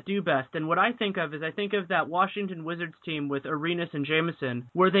teams that do best. And what I think of is that Washington Wizards team with Arenas and Jameson,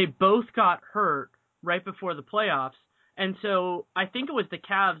 where they both got hurt right before the playoffs. And so I think it was the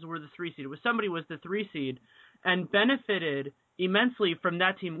Cavs were the 3 seed. It was somebody was the 3 seed and benefited immensely from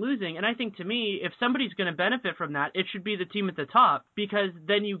that team losing. And I think, to me, if somebody's going to benefit from that, it should be the team at the top, because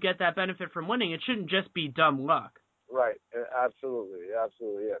then you get that benefit from winning. It shouldn't just be dumb luck. Right. Absolutely. Yeah.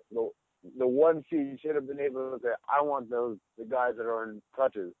 The 1 seed should have been able to say, I want the guys that are in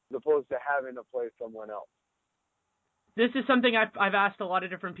touches, as opposed to having to play someone else. This is something I've asked a lot of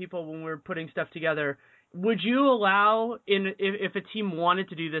different people when we're putting stuff together. Would you allow, if a team wanted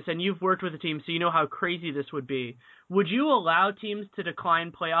to do this, and you've worked with a team so you know how crazy this would be, would you allow teams to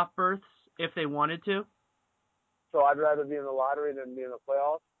decline playoff berths if they wanted to? So I'd rather be in the lottery than be in the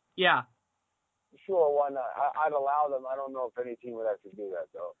playoffs? Yeah. Sure, why not? I'd allow them. I don't know if any team would actually do that,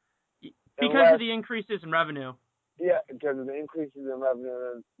 though. Because of the increases in revenue. Yeah, because of the increases in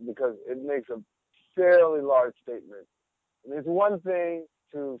revenue, because it makes a fairly large statement. And it's one thing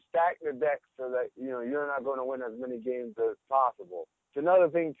to stack the deck so that you're not going to win as many games as possible. It's another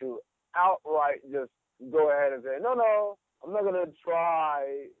thing to outright just go ahead and say, no, I'm not going to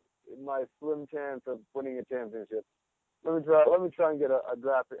try my slim chance of winning a championship. Let me try and get a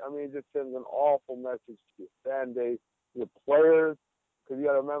draft. I mean, it just sends an awful message to your fan base, your players, because you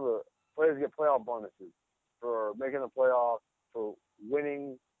got to remember, players get playoff bonuses for making the playoffs, for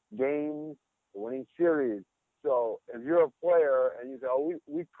winning games, for winning series. So if you're a player and you say,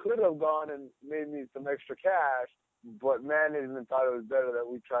 we could have gone and made me some extra cash, but management thought it was better that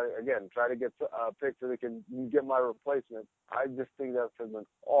we try to get picked so they can get my replacement. I just think that sends an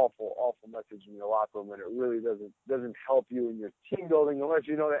awful, awful message in your locker room, and it really doesn't help you in your team building unless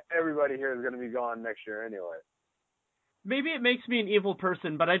you know that everybody here is going to be gone next year anyway. Maybe it makes me an evil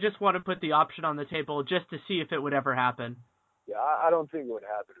person, but I just want to put the option on the table just to see if it would ever happen. Yeah, I don't think it would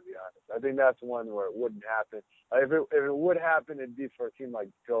happen, to be honest. I think that's one where it wouldn't happen. If it would happen, it'd be for a team like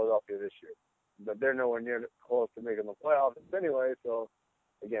Philadelphia this year. But they're nowhere near close to making the playoffs anyway, so,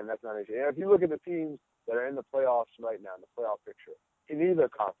 again, that's not an issue. And if you look at the teams that are in the playoffs right now, in the playoff picture, in either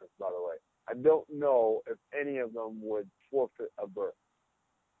conference, by the way, I don't know if any of them would forfeit a berth.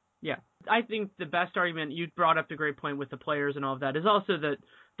 Yeah. I think the best argument, you brought up the great point with the players and all of that, is also the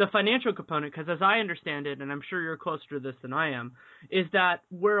financial component, because as I understand it, and I'm sure you're closer to this than I am, is that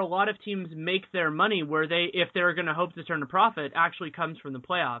where a lot of teams make their money, where they, if they're going to hope to turn a profit, actually comes from the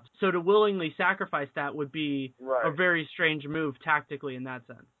playoffs. So to willingly sacrifice that would be a very strange move tactically in that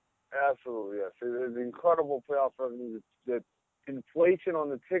sense. Absolutely, yes. There's incredible playoff revenue. The inflation on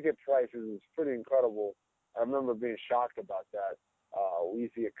the ticket prices is pretty incredible. I remember being shocked about that. We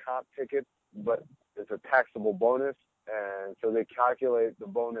used to get comp tickets, but it's a taxable bonus, and so they calculate the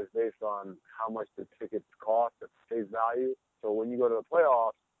bonus based on how much the tickets cost at face value. So when you go to the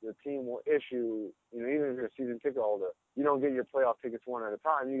playoffs, the team will issue, even if you're a season ticket holder, you don't get your playoff tickets one at a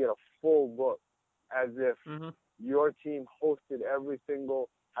time. You get a full book, as if your team hosted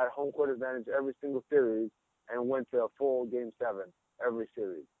had home court advantage every single series and went to a full Game 7 every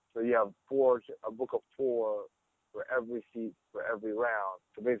series. So you have a book of 4 for every seat, for every round.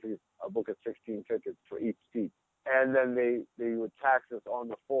 So basically a book of 16 tickets for each seat. And then they would tax us on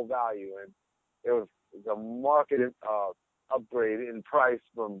the full value. And it was a market upgrade in price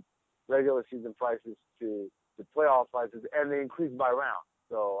from regular season prices to playoff prices, and they increased by round.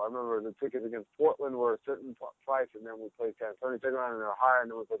 So I remember the tickets against Portland were a certain price, and then we played San Antonio second round, and they were higher, and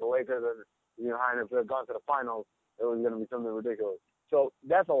it was for the Lakers, and higher, and if they had gone to the finals, it was going to be something ridiculous. So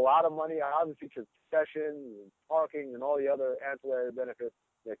that's a lot of money. Obviously, concessions and parking and all the other ancillary benefits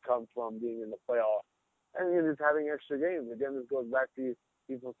that come from being in the playoffs. And just having extra games. Again, this goes back to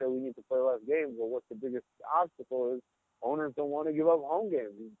people say we need to play less games. Well, what's the biggest obstacle is owners don't want to give up home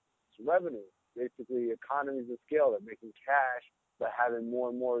games. It's revenue. Basically, economies of scale. They're making cash by having more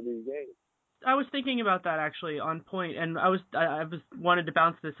and more of these games. I was thinking about that actually on point, and I wanted to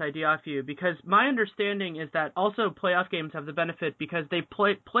bounce this idea off you, because my understanding is that also playoff games have the benefit because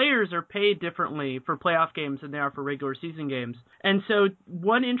players are paid differently for playoff games than they are for regular season games. And so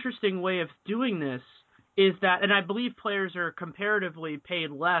one interesting way of doing this is that, and I believe players are comparatively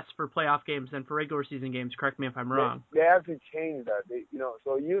paid less for playoff games than for regular season games. Correct me if I'm wrong. They actually changed that.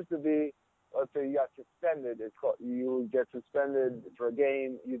 So it used to be, let's say you got suspended. You get suspended for a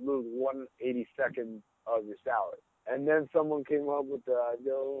game, you'd lose 1/82nd of your salary. And then someone came up with the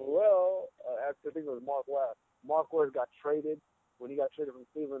idea, I think it was Mark West. Mark West got traded. When he got traded from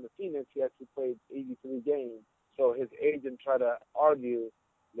Cleveland to Phoenix, he actually played 83 games. So his agent tried to argue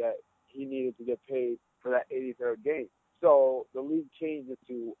that he needed to get paid for that 83rd game. So the league changed it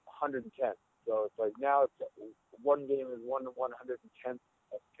to 110. So it's like now one game is 1/110th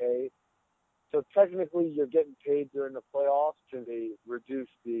of pay. So technically, you're getting paid during the playoffs to they reduce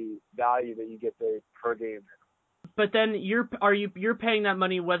the value that you get paid per game. But then you're paying that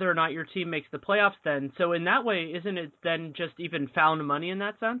money whether or not your team makes the playoffs then. So in that way, isn't it then just even found money in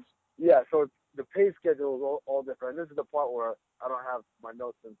that sense? Yeah, so the pay schedule is all different. This is the part where I don't have my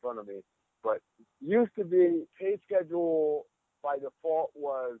notes in front of me. But used to be pay schedule by default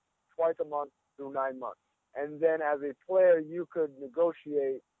was twice a month through 9 months. And then as a player, you could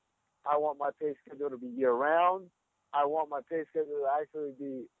negotiate, I want my pay schedule to be year-round. I want my pay schedule to actually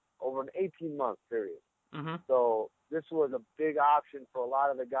be over an 18-month period. Mm-hmm. So this was a big option for a lot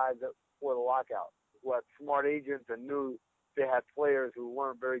of the guys that before the lockout, who had smart agents and knew they had players who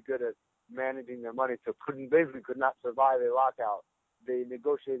weren't very good at managing their money, so could not survive a lockout. They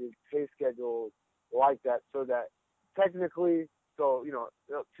negotiated pay schedules like that so that technically,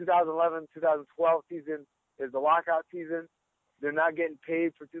 2011, 2012 season is the lockout season. They're not getting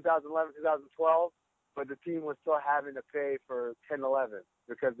paid for 2011, 2012, but the team was still having to pay for 10, 11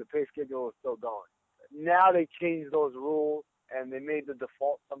 because the pay schedule was still going. Now they changed those rules and they made the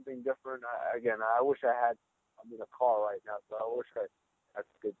default something different. I wish I'm in a car right now, so I wish I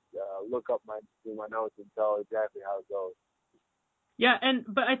could look up my notes and tell exactly how it goes. Yeah,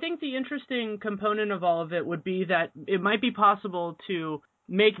 but I think the interesting component of all of it would be that it might be possible to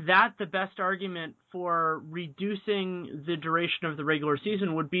make that the best argument for reducing the duration of the regular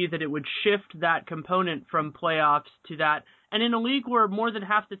season would be that it would shift that component from playoffs to that. And in a league where more than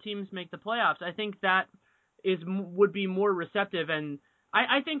half the teams make the playoffs, I think that would be more receptive. And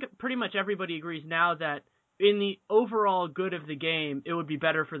I think pretty much everybody agrees now that in the overall good of the game, it would be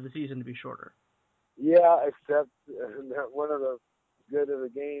better for the season to be shorter. Yeah, except one of the good of the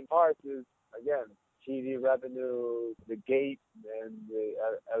game parts is, again, TV revenue, the gate, and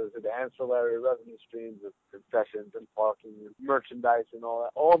the ancillary revenue streams of concessions and parking and merchandise and all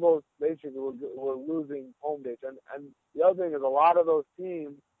that. All those basically we're losing home dates. And the other thing is a lot of those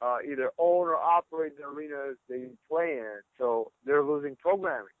teams either own or operate the arenas they play in, so they're losing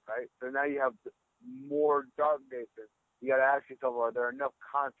programming, right? So now you have more dark dates. You got to ask yourself, are there enough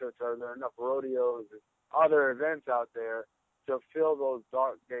concerts? Are there enough rodeos and other events out there to fill those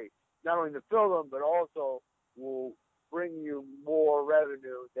dark gates. Not only to fill them, but also will bring you more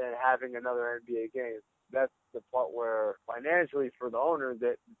revenue than having another NBA game. That's the part where financially for the owners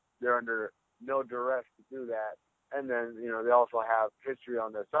that they're under no duress to do that. And then, they also have history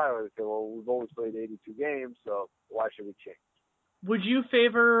on their side where they say, well, we've always played 82 games, so why should we change? Would you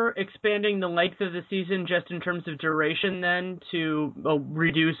favor expanding the length of the season just in terms of duration then to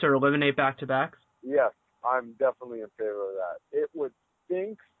reduce or eliminate back-to-backs? Yes, I'm definitely in favor of that. It would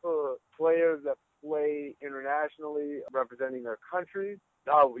stink for players that play internationally representing their countries.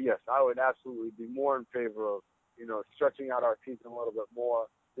 Oh, yes, I would absolutely be more in favor of, stretching out our season a little bit more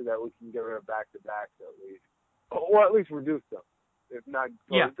so that we can get rid of back-to-backs at least. Or at least reduce them. If not,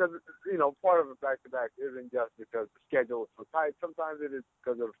 because, part of a back-to-back isn't just because the schedule is so tight. Sometimes it is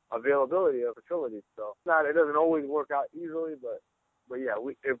because of availability of facilities. So it doesn't always work out easily, but yeah,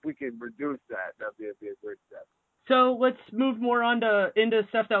 if we could reduce that, that'd be a great step. So let's move more into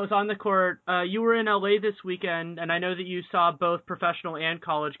stuff that was on the court. You were in LA this weekend, and I know that you saw both professional and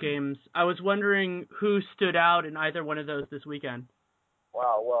college games. I was wondering who stood out in either one of those this weekend.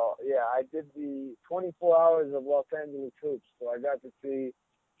 Wow, well, yeah, I did the 24 hours of Los Angeles hoops, so I got to see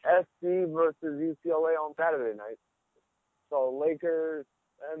SC versus UCLA on Saturday night. So Lakers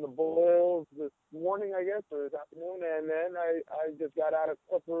and the Bulls this morning, I guess, or this afternoon, and then I just got out of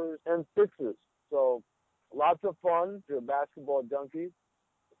Clippers and Sixers. So lots of fun to basketball junkies.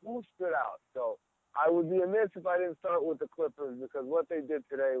 Who stood out? So I would be amiss if I didn't start with the Clippers because what they did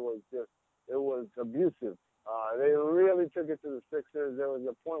today was it was abusive. They really took it to the Sixers. There was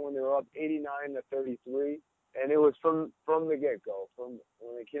a point when they were up 89-33, and it was from the get-go, from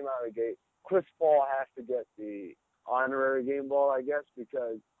when they came out of the gate. Chris Paul has to get the honorary game ball, I guess,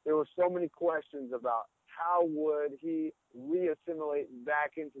 because there were so many questions about how would he re-assimilate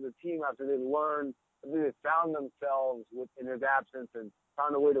back into the team after they found themselves in his absence and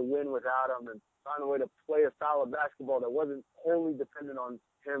found a way to win without him and found a way to play a style of basketball that wasn't wholly dependent on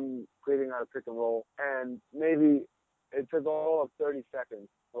him creating out a pick and roll. And maybe it took all of 30 seconds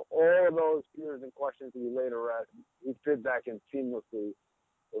for all of those fears and questions to be laid to rest. He fit back in seamlessly.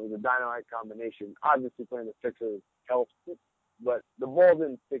 It was a dynamite combination. Obviously playing the Sixers helps, but the ball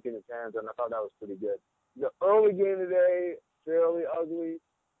didn't stick in his hands, and I thought that was pretty good. The early game today, fairly ugly.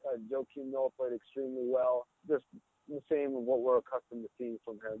 Joakim Noah played extremely well, just the same of what we're accustomed to seeing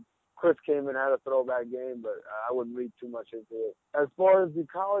from him. Chris came and had a throwback game, but I wouldn't read too much into it. As far as the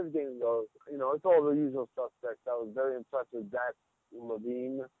college game goes, it's all the usual suspects. I was very impressed with Zach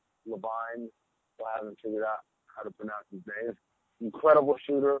Levine, so I haven't figured out how to pronounce his name. Incredible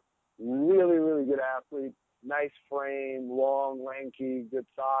shooter, really, really good athlete, nice frame, long, lanky, good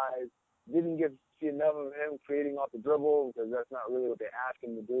size. Didn't get to see enough of him creating off the dribble because that's not really what they ask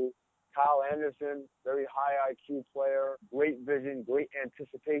him to do. Kyle Anderson, very high IQ player, great vision, great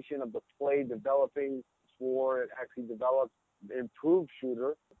anticipation of the play developing before it actually develops. Improved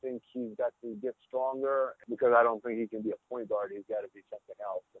shooter. I think he's got to get stronger because I don't think he can be a point guard. He's got to be something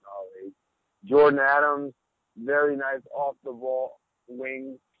else in our age. Jordan Adams, very nice off the ball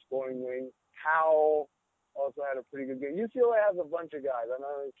wing, scoring wing. Howell also had a pretty good game. UCLA has a bunch of guys. I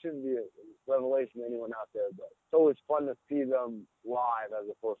know it shouldn't be a revelation to anyone out there, but it's always fun to see them live as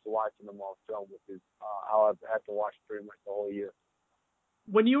opposed to watching them on film, which is how I've had to watch pretty much the whole year.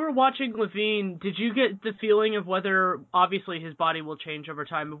 When you were watching Levine, did you get the feeling of whether, obviously his body will change over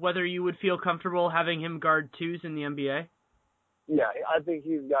time, of whether you would feel comfortable having him guard twos in the NBA? Yeah, I think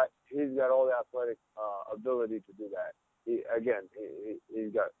he's got all the athletic ability to do that.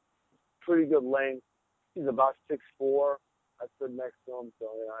 He's got pretty good length. He's about 6'4". I stood next to him, so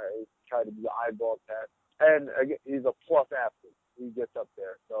I tried to do the eyeball test. And again, he's a plus athlete. He gets up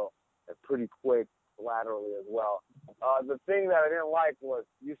there, so pretty quick laterally as well. The thing that I didn't like was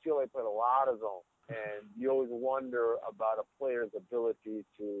UCLA played a lot of zone, and you always wonder about a player's ability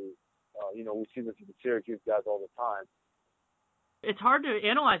to, we see this with the Syracuse guys all the time. It's hard to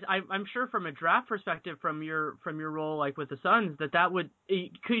analyze. I'm sure from a draft perspective, from your role like with the Suns, that would,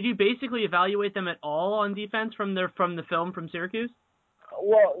 could you basically evaluate them at all on defense from the film from Syracuse?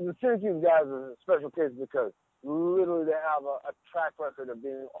 Well, the Syracuse guys are a special case because literally they have a track record of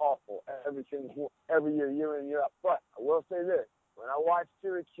being awful every year in, year out. But I will say this: when I watched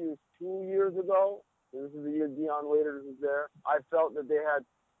Syracuse 2 years ago, this is the year Dion Waiters was there, I felt that they had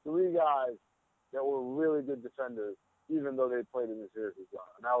three guys that were really good defenders, even though they played in the Syracuse line.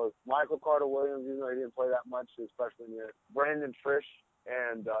 And that was Michael Carter-Williams, even though he didn't play that much his freshman year, Brandon Frisch,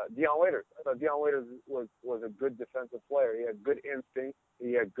 and Dion Waiters. I thought Dion Waiters was a good defensive player. He had good instinct,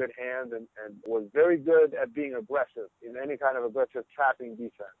 he had good hands, and was very good at being aggressive in any kind of aggressive trapping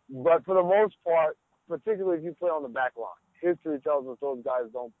defense. But for the most part, particularly if you play on the back line, history tells us those guys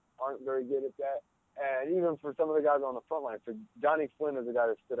aren't very good at that. And even for some of the guys on the front line, so Johnny Flynn is a guy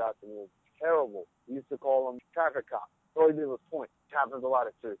that stood out to me. He was terrible. We used to call him traffic cop. All he did was point. It happens a lot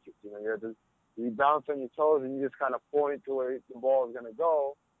at Syracuse. You bounce on your toes and you just kind of point to where the ball is going to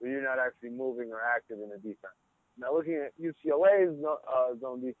go, but you're not actually moving or active in the defense. Now, looking at UCLA's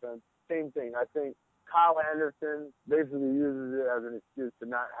zone defense, same thing. I think Kyle Anderson basically uses it as an excuse to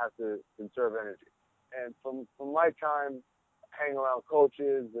not have to conserve energy. And from my time hanging around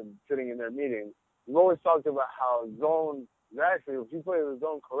coaches and sitting in their meetings, we've always talked about how zone, actually, if you play the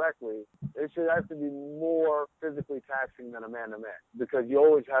zone correctly, it should actually be more physically taxing than a man-to-man, because you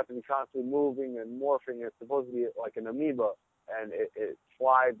always have to be constantly moving and morphing. It's supposed to be like an amoeba, and it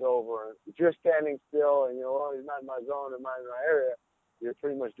slides over. If you're standing still and he's not in my zone, in my area, you're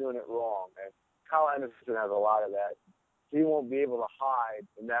pretty much doing it wrong. And Kyle Anderson has a lot of that. He won't be able to hide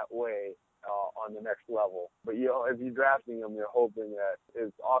in that way on the next level. But if you're drafting him, you're hoping that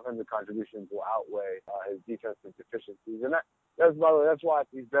his offensive contributions will outweigh his defensive deficiencies. And that's why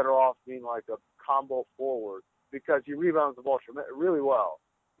he's better off being like a combo forward, because he rebounds the ball really well.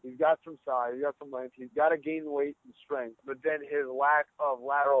 He's got some size, he's got some length, he's got to gain weight and strength, but then his lack of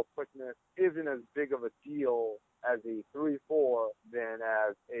lateral quickness isn't as big of a deal as a 3-4 than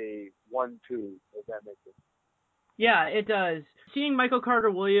as a 1-2, if that makes sense. Yeah, it does. Seeing Michael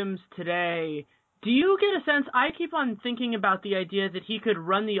Carter-Williams today, do you get a sense, I keep on thinking about the idea that he could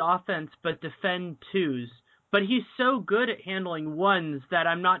run the offense but defend twos, but he's so good at handling ones that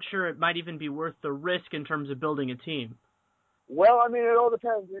I'm not sure it might even be worth the risk in terms of building a team. Well, I mean, it all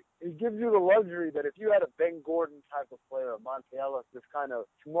depends. It gives you the luxury that if you had a Ben Gordon type of player, Monte Ellis, this kind of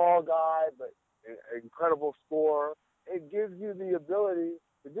small guy but incredible scorer, it gives you the ability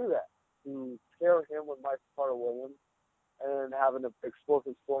to do that, to pair him with Michael Carter-Williams and have an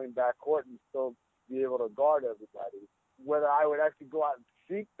explosive scoring backcourt and still be able to guard everybody. Whether I would actually go out and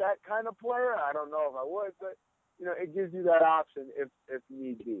seek that kind of player, I don't know if I would, but it gives you that option if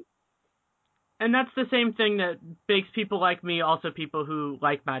need be. And that's the same thing that makes people like me, also people who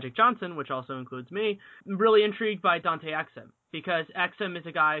like Magic Johnson, which also includes me, really intrigued by Dante Exum, because Exum is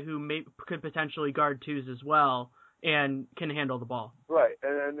a guy who could potentially guard twos as well and can handle the ball. Right,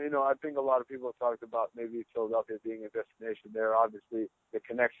 and I think a lot of people have talked about maybe Philadelphia being a destination there. Obviously, the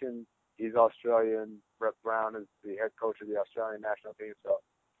connection, he's Australian. Brett Brown is the head coach of the Australian national team, so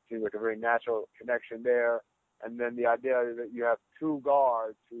it seems like a very natural connection there. And then the idea that you have two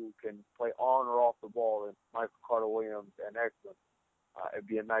guards who can play on or off the ball, in Michael Carter-Williams and Exum, it'd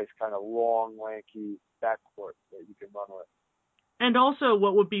be a nice kind of long, lanky backcourt that you can run with. And also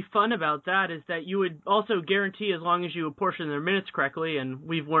what would be fun about that is that you would also guarantee, as long as you apportion their minutes correctly, and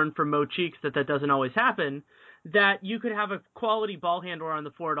we've learned from Mo Cheeks that doesn't always happen, that you could have a quality ball handler on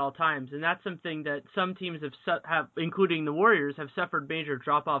the floor at all times. And that's something that some teams have including the Warriors, have suffered major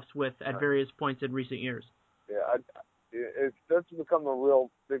drop-offs with at various points in recent years. Yeah, it's starts to become a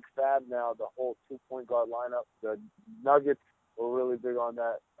real big fad now, the whole two-point guard lineup. The Nuggets were really big on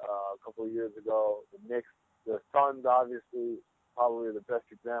that a couple of years ago. The Knicks, the Suns, obviously, probably the best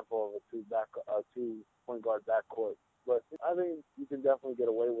example of a two-point guard backcourt. But I think you can definitely get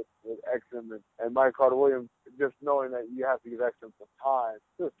away with Exum and Mike Carter-Williams, just knowing that you have to give Exum some time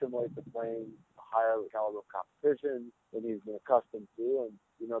to assimilate to playing a higher caliber of competition than he's been accustomed to, and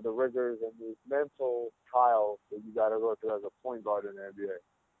the rigors and the mental trials that you got to go through as a point guard in the NBA.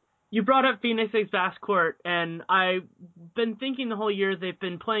 You brought up Phoenix's backcourt, and I've been thinking the whole year they've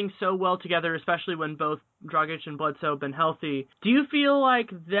been playing so well together, especially when both Dragic and Bledsoe have been healthy. Do you feel like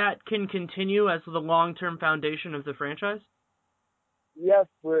that can continue as the long-term foundation of the franchise? Yes,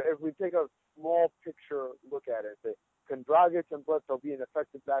 if we take a small picture look at it, can Dragic and Bledsoe be an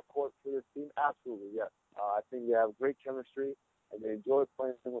effective backcourt for this team? Absolutely, yes. I think they have great chemistry, and they enjoy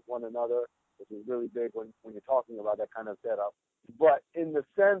playing with one another, which is really big when you're talking about that kind of setup. But in the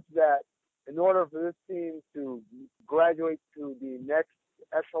sense that in order for this team to graduate to the next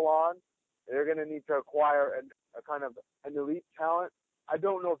echelon, they're going to need to acquire a kind of an elite talent. I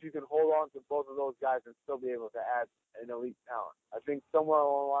don't know if you can hold on to both of those guys and still be able to add an elite talent. I think somewhere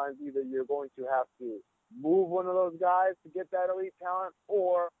along the lines, either you're going to have to move one of those guys to get that elite talent,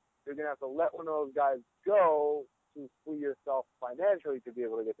 or you're going to have to let one of those guys go to free yourself financially to be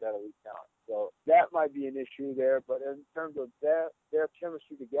able to get that elite talent. So that might be an issue there, but in terms of their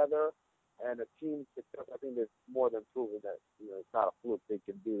chemistry together and a team success, I think they've more than proven that it's not a fluke. They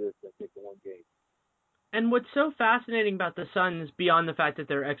can do this and take the one game. And what's so fascinating about the Suns, beyond the fact that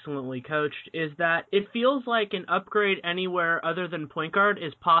they're excellently coached, is that it feels like an upgrade anywhere other than point guard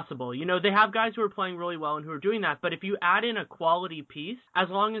is possible. You know, they have guys who are playing really well and who are doing that, but if you add in a quality piece, as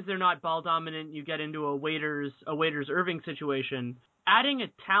long as they're not ball dominant, you get into a Waiters Irving situation. Adding a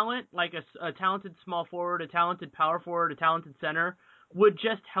talent, like a talented small forward, a talented power forward, a talented center, would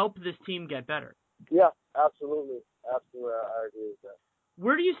just help this team get better. Yeah, absolutely. Absolutely, I agree with that.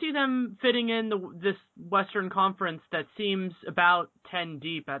 Where do you see them fitting in this Western Conference that seems about 10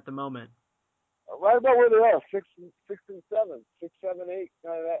 deep at the moment? Right about where they are, 6 and 7, 6, 7, 8,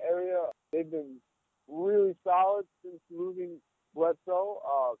 kind of that area. They've been really solid since losing Bledsoe.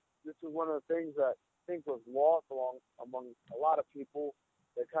 This is one of the things that I think was lost among a lot of people.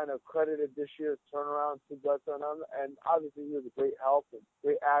 They kind of credited this year's turnaround to Bledsoe, and obviously he was a great help and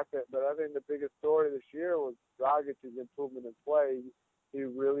great asset. But I think the biggest story this year was Dragic's improvement in play. He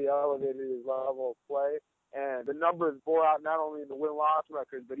really elevated his level of play, and the numbers bore out not only in the win-loss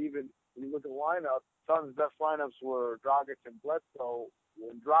record, but even when you look at the lineup, Suns' best lineups were Dragic and Bledsoe.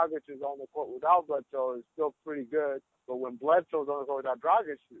 When Dragic is on the court without Bledsoe, it's still pretty good, but when Bledsoe's on the court without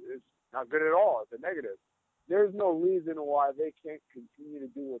Dragic, it's not good at all. It's a negative. There's no reason why they can't continue to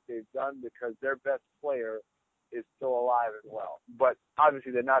do what they've done because their best player is still alive and well. But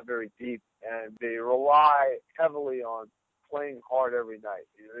obviously they're not very deep, and they rely heavily on playing hard every night.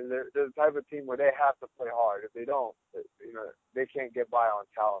 You know, they're the type of team where they have to play hard. If they don't, you know, they can't get by on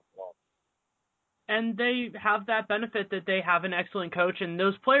talent alone. And they have that benefit that they have an excellent coach, and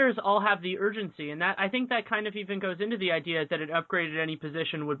those players all have the urgency. And that I think that kind of even goes into the idea that an upgrade at any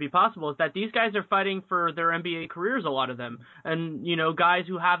position would be possible, is that these guys are fighting for their NBA careers, a lot of them. And, you know, guys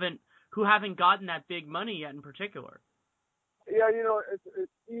who haven't gotten that big money yet in particular. Yeah, you know,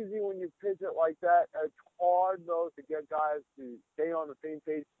 it's easy when you pitch it like that. It's hard, though, to get guys to stay on the same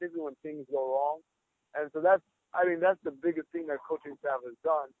page, particularly when things go wrong. And so that's the biggest thing that coaching staff has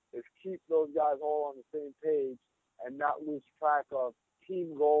done, is keep those guys all on the same page and not lose track of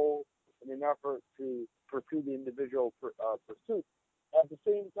team goals in an effort to pursue the individual pursuits. At the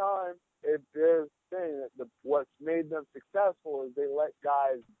same time, it bears saying that what's made them successful is they let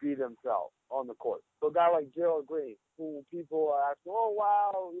guys be themselves on the court. So a guy like Gerald Green, who people are asking, oh,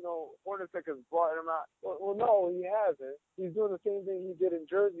 wow, you know, Hornacek has brought him out. Well, no, he hasn't. He's doing the same thing he did in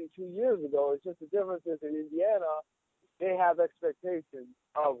Jersey 2 years ago. It's just the difference is in Indiana, they have expectations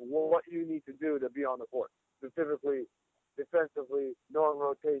of what you need to do to be on the court, specifically defensively, knowing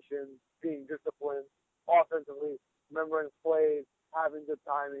rotations, being disciplined, offensively, remembering plays, having good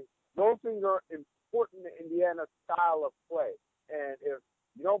timing. Those things are important to Indiana's style of play. And if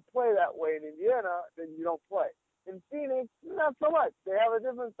you don't play that way in Indiana, then you don't play. In Phoenix, not so much. They have a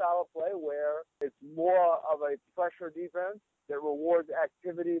different style of play where it's more of a pressure defense that rewards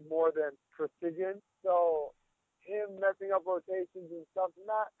activity more than precision. So him messing up rotations and stuff,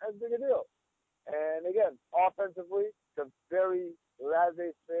 not as big a deal. And again, offensively, it's a very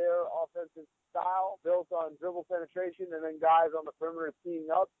laissez-faire offensive style built on dribble penetration and then guys on the perimeter teeing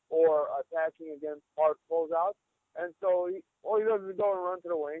up or attacking against hard closeouts. And so all he does is go and run to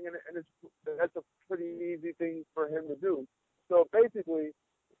the wing, and that's a pretty easy thing for him to do. So basically,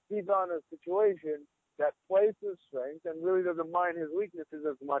 he's on a situation that plays his strength and really doesn't mind his weaknesses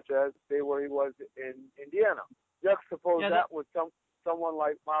as much as, say, where he was in Indiana. Juxtapose that with someone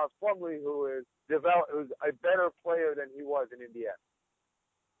like Miles Plumlee, who's a better player than he was in Indiana.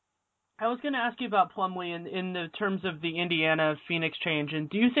 I was going to ask you about Plumlee in the terms of the Indiana-Phoenix change, and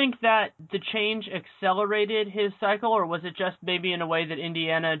do you think that the change accelerated his cycle, or was it just maybe in a way that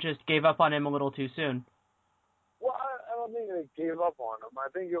Indiana just gave up on him a little too soon? Well, I don't think they gave up on him. I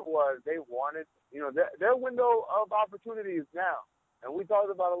think it was they wanted, you know, their window of opportunity is now. And we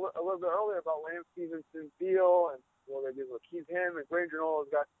talked about a little bit earlier about Lance Stevenson, Beal, and they did Keith Him and Granger and all those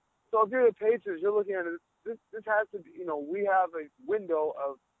guys. So if you're the Pacers, you're looking at it, this has to be, you know, we have a window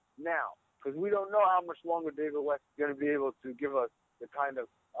of now, because we don't know how much longer David West is going to be able to give us the kind of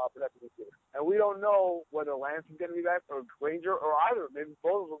production he's given. And we don't know whether Lance is going to be back or Granger or either. Maybe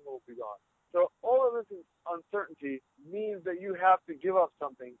both of them will be gone. So all of this uncertainty means that you have to give up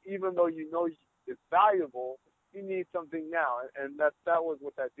something, even though you know it's valuable. You need something now, and that was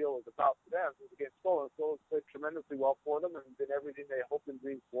what that deal was about for them. It was against Stolen. Stolen played tremendously well for them and did everything they hoped and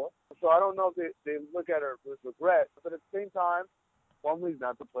dreamed for. So I don't know if they look at it with regret, but at the same time, Plumlee's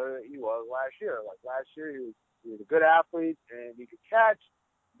not the player that he was last year. Like last year, he was a good athlete and he could catch,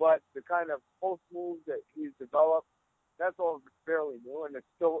 but the kind of post moves that he's developed, that's all fairly new, and it's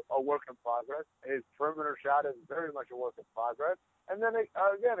still a work in progress. His perimeter shot is very much a work in progress. And then, it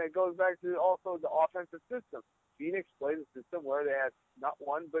goes back to also the offensive system. Phoenix played a system where they had not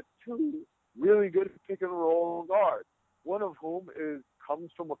one but two really good at pick and roll guards, one of whom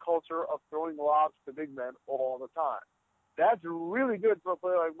comes from a culture of throwing lobs to big men all the time. That's really good for a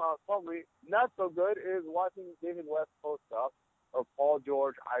player like Miles Plumlee. Not so good is watching David West post up or Paul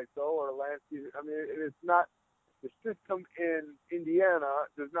George ISO or Lance. I mean, it's not, the system in Indiana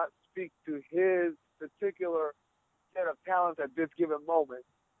does not speak to his particular set of talent at this given moment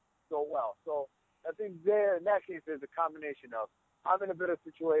so well. So I think in that case, there's a combination of I'm in a better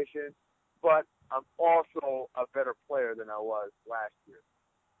situation, but I'm also a better player than I was last year.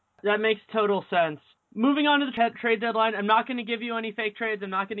 That makes total sense. Moving on to the trade deadline, I'm not going to give you any fake trades. I'm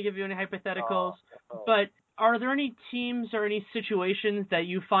not going to give you any hypotheticals. But are there any teams or any situations that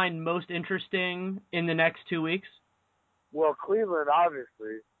you find most interesting in the next 2 weeks? Well, Cleveland,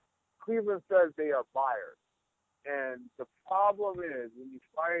 obviously. Cleveland says they are buyers. And the problem is when you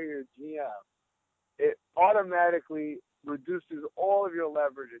fire your GM, it automatically reduces all of your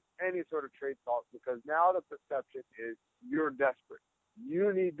leverage in any sort of trade talk because now the perception is you're desperate.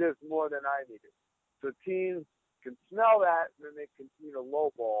 You need this more than I need it. So teams can smell that, and then they continue to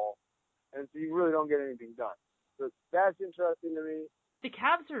lowball, and so you really don't get anything done. So that's interesting to me. The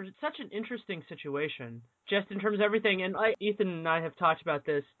Cavs are such an interesting situation, just in terms of everything. And Ethan and I have talked about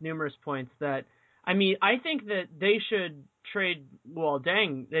this numerous points that, I mean, I think that they should trade,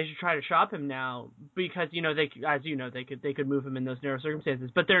 they should try to shop him now because, they could move him in those narrow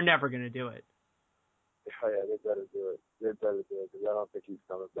circumstances, but they're never going to do it. Oh, yeah, they better do it. They better do it because I don't think he's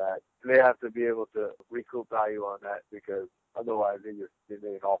coming back. They have to be able to recoup value on that because otherwise they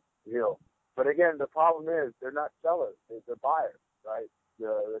ain't off the deal. But again, the problem is they're not sellers. They're buyers, right?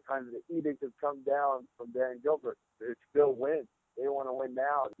 The kind of the edict has come down from Dan Gilbert. It's still win. They want to win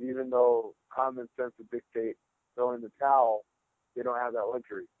now, even though common sense would dictate throwing the towel. They don't have that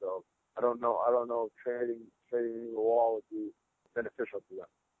luxury. So I don't know if trading the wall would be beneficial to them.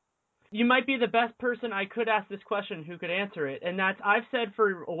 You might be the best person I could ask this question who could answer it. And that's, I've said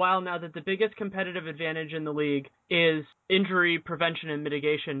for a while now that the biggest competitive advantage in the league is injury prevention and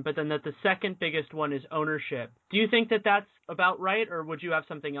mitigation, but then that the second biggest one is ownership. Do you think that that's about right, or would you have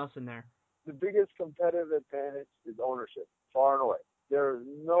something else in there? The biggest competitive advantage is ownership, far and away. There is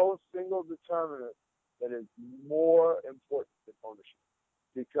no single determinant that is more important than ownership.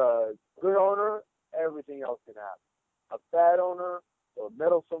 Because good owner, everything else can happen. A bad owner, or a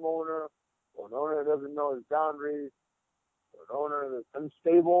meddlesome owner, or an owner that doesn't know his boundaries, or an owner that's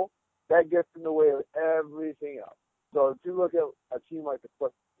unstable, that gets in the way of everything else. So if you look at a team like the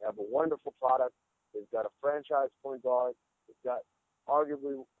Clippers, they have a wonderful product. They've got a franchise point guard. They've got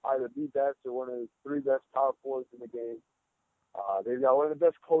arguably either the best or one of the three best power forwards in the game. They've got one of the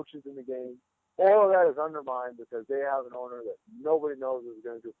best coaches in the game. All of that is undermined because they have an owner that nobody knows what he's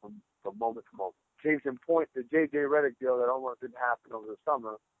going to do from moment to moment. Case in point, the J.J. Redick deal that almost didn't happen over the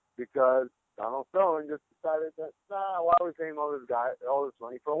summer because Donald Sterling just decided that, why are we paying all this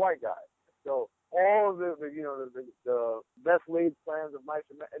money for a white guy? So all of the best laid plans of Mike,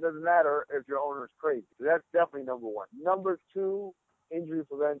 it doesn't matter if your owner is crazy. So that's definitely number one. Number two, injury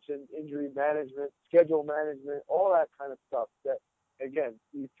prevention, injury management, schedule management, all that kind of stuff. That, again,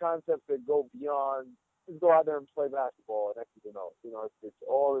 these concepts that go beyond just go out there and play basketball and X's and O's.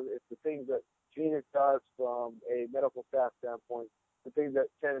 It's the things that Phoenix does from a medical staff standpoint, the things that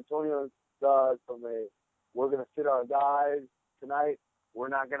San Antonio does from we're going to sit our guys tonight, we're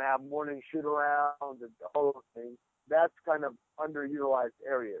not going to have morning shoot-arounds and all those things. That's kind of underutilized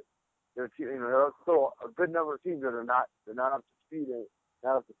areas. There are still a good number of teams that they're not up to speed and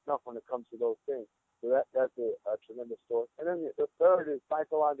not up to snuff when it comes to those things. So that's a tremendous source. And then the third is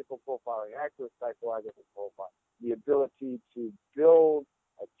psychological profiling, accurate psychological profiling, the ability to build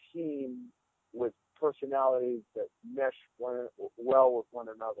a team with personalities that mesh well with one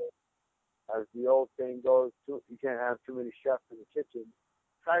another. As the old saying goes, you can't have too many chefs in the kitchen.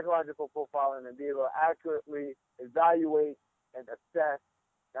 Psychological profiling and be able to accurately evaluate and assess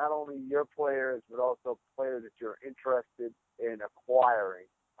not only your players, but also players that you're interested in acquiring,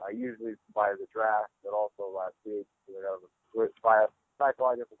 usually via the draft, but also via free agency, whatever. Via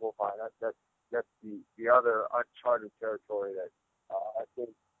psychological profiling, that's the other uncharted territory that I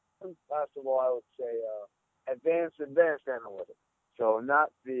think. Last of all, I would say advanced analytics. So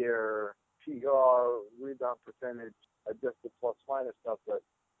not their PR, rebound percentage, adjusted plus-minus stuff, but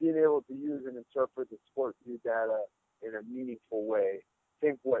being able to use and interpret the sports view data in a meaningful way. I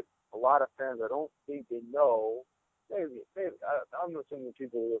think what a lot of fans, I don't think they know, maybe I'm assuming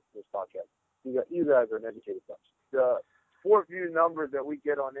people who listen to this podcast, you guys are an educated bunch. The sport view numbers that we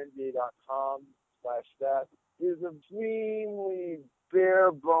get on NBA.com/stats is extremely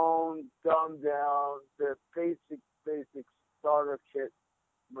bare bones, dumbed down, the basic starter kit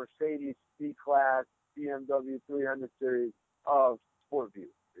Mercedes C-Class BMW 300 series of SportView.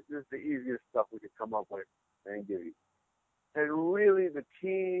 This is the easiest stuff we could come up with and give you. And really, the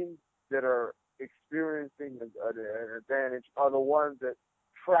teams that are experiencing an advantage are the ones that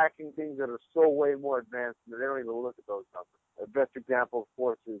tracking things that are so way more advanced that they don't even look at those numbers. The best example, of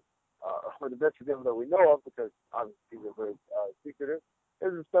course, is or the best example that we know of, because obviously they're very secretive,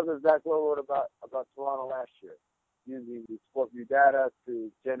 is the stuff that Zach Lowe wrote about Toronto last year, using the SportView data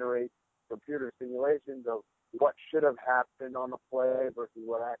to generate computer simulations of what should have happened on the play versus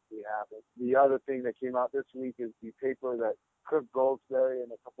what actually happened. The other thing that came out this week is the paper that Kirk Goldsberry and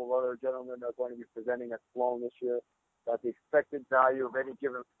a couple of other gentlemen are going to be presenting at Sloan this year, about the expected value of any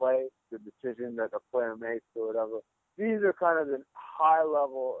given play, the decision that a player makes or whatever. These are kind of the high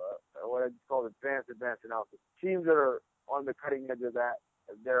level, what I call advanced analysis. Teams that are on the cutting edge of that,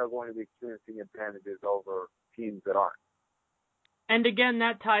 they're going to be experiencing advantages over teams that aren't. And again,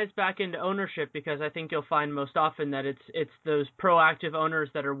 that ties back into ownership, because I think you'll find most often that it's those proactive owners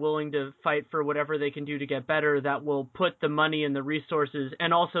that are willing to fight for whatever they can do to get better that will put the money and the resources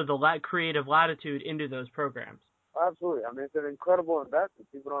and also the creative latitude into those programs. Absolutely. I mean, it's an incredible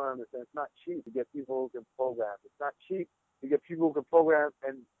investment. People don't understand. It's not cheap to get people who can program. It's not cheap to get people who can program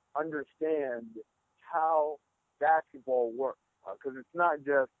and understand how basketball works. Because it's not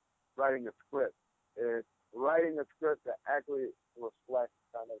just writing a script. It's writing a script that actually reflects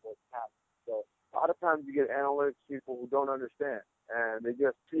kind of what's happening. So a lot of times you get analytics people who don't understand, and they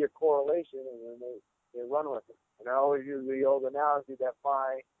just see a correlation and then they run with it. And I always use the old analogy that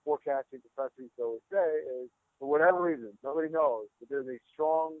my forecasting professors always say is, for whatever reason, nobody knows, but there's a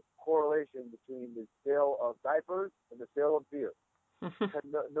strong correlation between the sale of diapers and the sale of beer.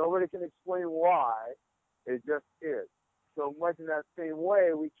 And nobody can explain why. It just is. So much in that same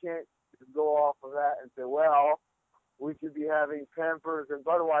way, we can't just go off of that and say, well, we should be having Pampers and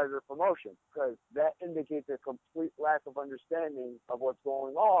Budweiser promotion, because that indicates a complete lack of understanding of what's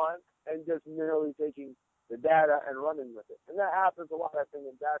going on and just merely taking the data and running with it. And that happens a lot, I think,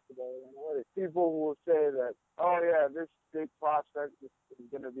 in basketball and analytics. People will say that, oh, yeah, this big prospect is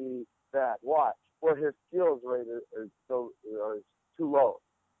going to be bad. Watch. Well, his skills rate is too low.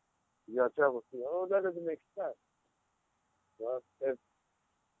 You got terrible skills. Oh, that doesn't make sense. Well, if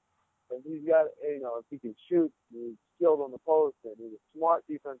he's got, if he can shoot, he's skilled on the post, and he's a smart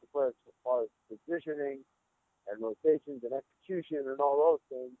defensive player as far as positioning and rotations and execution and all those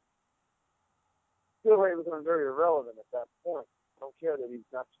things, skill rate becomes very irrelevant at that point. I don't care that he's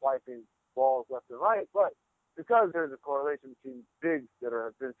not swiping balls left and right, but because there's a correlation between bigs that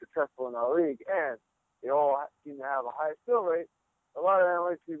have been successful in our league and they all seem to have a high skill rate, a lot of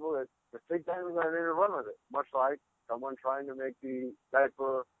analytics people that think that we're going to run with it, much like someone trying to make the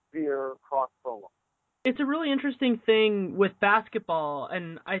diaper beer cross promo. It's a really interesting thing with basketball,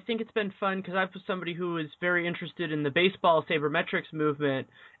 and I think it's been fun because I'm somebody who is very interested in the baseball sabermetrics movement,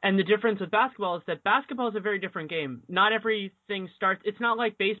 and the difference with basketball is that basketball is a very different game. Not everything starts, it's not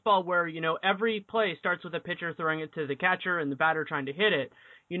like baseball where, every play starts with a pitcher throwing it to the catcher and the batter trying to hit it.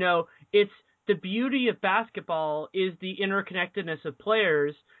 It's the beauty of basketball is the interconnectedness of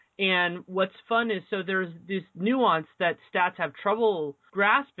players. And what's fun is, so there's this nuance that stats have trouble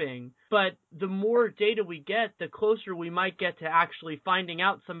grasping, but the more data we get, the closer we might get to actually finding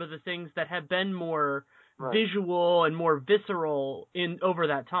out some of the things that have been more visual and more visceral over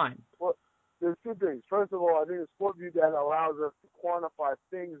that time. Well, there's two things. First of all, I think the SportView data allows us to quantify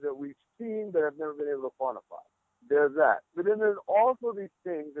things that we've seen but have never been able to quantify. There's that. But then there's also these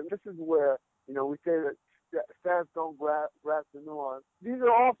things, and this is where, we say that stats don't grasp the nuance. These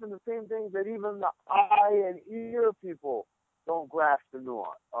are often the same things that even the eye and ear people don't grasp the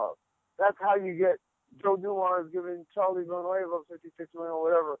nuance of. That's how you get Joe Dumars giving Charlie Villanueva 56 million or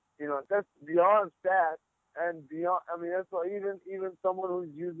whatever. That's beyond stats and beyond. I mean, that's why even someone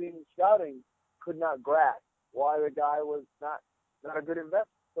who's using scouting could not grasp why the guy was not a good investor.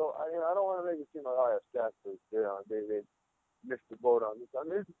 So I don't want to make it seem like, oh, yeah, stats, they missed the boat on this. I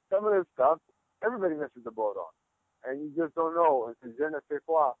mean, some of this stuff everybody misses the boat on. And you just don't know. It's a je ne sais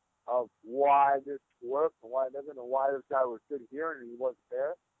quoi of why this worked and why it doesn't, and why this guy was good here and he wasn't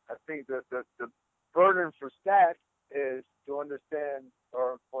there. I think that the burden for stats is to understand,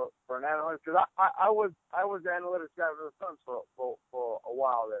 or for an analyst, because I was analytics guy for the Suns for a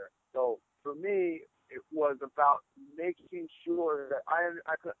while there. So for me, it was about making sure that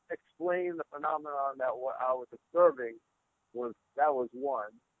I could explain the phenomenon that what I was observing was one.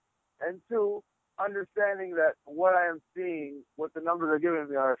 And two, understanding that what I am seeing, what the numbers are giving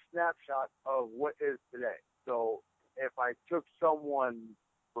me are a snapshot of what is today. So if I took someone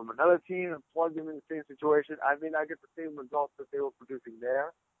from another team and plugged them in the same situation, I may not get the same results that they were producing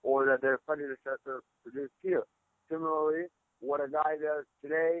there, or that their predecessor produced here. Similarly, what a guy does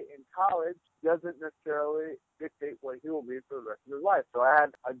today in college doesn't necessarily dictate what he will be for the rest of his life. So I had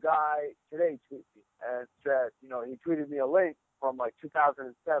a guy today tweet me and said, he tweeted me a link from like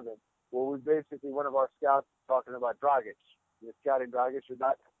 2007 where we basically, one of our scouts talking about Dragic. He was scouting Dragic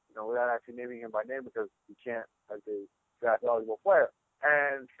without actually naming him by name because he can't as a draft eligible player.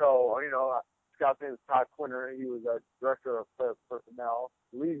 And so, scout's name is Todd Quinter. He was a director of player personnel.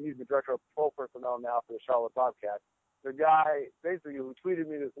 I believe he's the director of pro personnel now for the Charlotte Bobcats. The guy basically who tweeted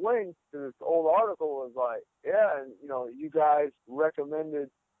me this link to this old article was like, and you guys recommended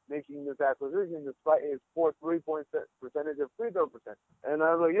making this acquisition despite his poor 3-point percentage of free throw percent. And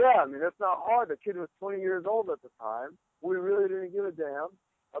I was like, yeah, that's not hard. The kid was 20 years old at the time. We really didn't give a damn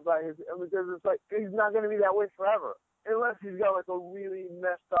about his, because it's like, he's not going to be that way forever. Unless he's got like a really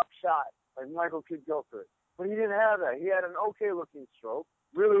messed up shot, like Michael Kidd-Gilchrist. But he didn't have that. He had an okay looking stroke.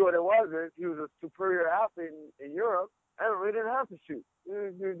 Really what it was is he was a superior athlete in Europe and really didn't have to shoot.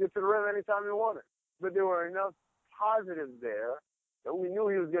 You get to the rim anytime you wanted. But there were enough positives there that we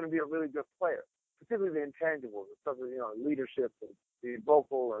knew he was going to be a really good player, particularly the intangibles, the stuff of, leadership and the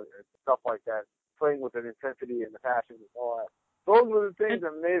vocal and stuff like that, playing with an intensity and the passion and all that. Those were the things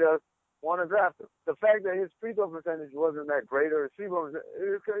that made us want to draft him. The fact that his free throw percentage wasn't that great, or his free throw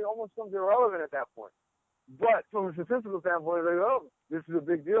it almost becomes irrelevant at that point. But from a statistical standpoint, they go, this is a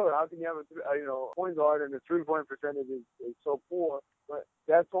big deal. How can you have a point guard and the 3-point percentage is so poor? But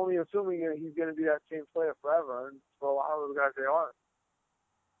that's only assuming he's going to be that same player forever. And for a lot of those guys, they aren't.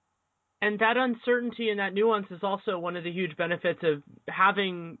 And that uncertainty and that nuance is also one of the huge benefits of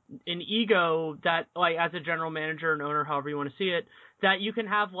having an ego that, like, as a general manager and owner, however you want to see it, that you can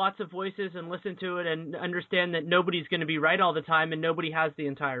have lots of voices and listen to it and understand that nobody's going to be right all the time and nobody has the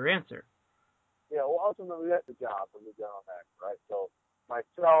entire answer. Yeah, well, ultimately, that's the job of the general manager, right? So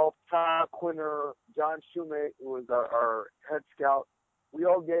myself, Todd Quinter, John Shoemate, who was our head scout, we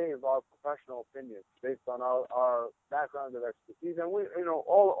all gave our professional opinions based on our background of expertise. And we,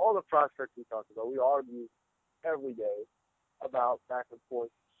 all the prospects we talked about, we argue every day about back and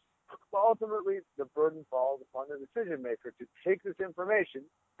forth. But ultimately, the burden falls upon the decision maker to take this information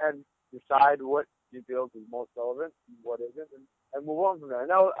and decide what you feel is most relevant and what isn't, and move on from there.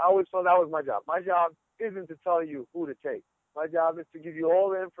 And I always thought that was my job. My job isn't to tell you who to take. My job is to give you all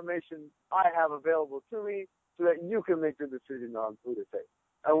the information I have available to me so that you can make the decision on who to take.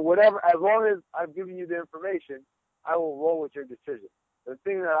 And as long as I've given you the information, I will roll with your decision. The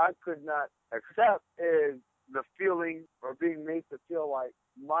thing that I could not accept is the feeling or being made to feel like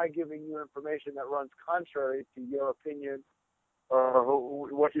my giving you information that runs contrary to your opinion or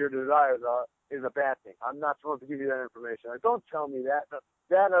what your desires are is a bad thing. I'm not supposed to give you that information. Don't tell me that.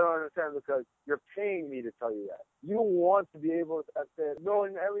 That I don't understand because you're paying me to tell you that. You want to be able to say,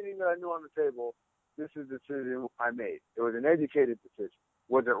 knowing everything that I knew on the table, this is the decision I made. It was an educated decision.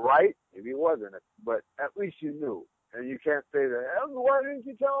 Was it right? Maybe it wasn't. But at least you knew. And you can't say that, why didn't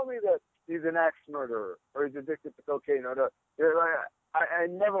you tell me that he's an axe murderer or he's addicted to cocaine? I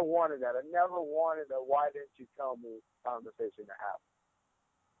never wanted that. I never wanted a why didn't you tell me conversation to happen.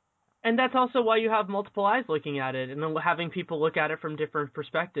 And that's also why you have multiple eyes looking at it and then having people look at it from different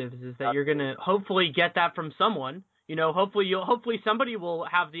perspectives is that you're going to hopefully get that from someone. Hopefully somebody will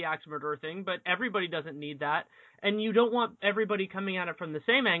have the axe murderer thing, but everybody doesn't need that. And you don't want everybody coming at it from the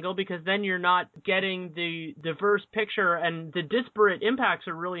same angle because then you're not getting the diverse picture, and the disparate impacts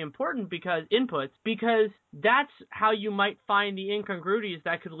are really important because that's how you might find the incongruities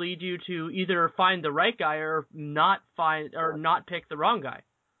that could lead you to either find the right guy or not pick the wrong guy.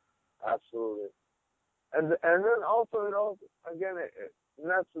 Absolutely. And then also, again,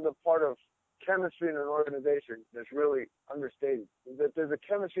 that's the part of chemistry in an organization that's really understated. That there's a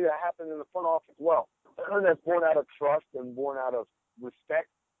chemistry that happens in the front office as well. And that's born out of trust and born out of respect.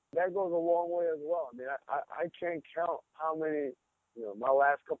 That goes a long way as well. I mean, I can't count how many, my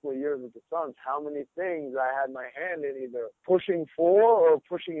last couple of years with the Suns, how many things I had my hand in either pushing for or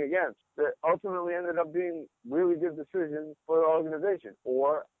pushing against that ultimately ended up being really good decisions for the organization.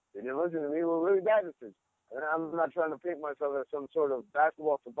 Or they didn't listen to me, were really bad decisions. And I'm not trying to paint myself as some sort of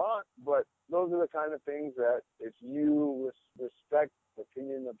basketball savant, but those are the kind of things that if you respect the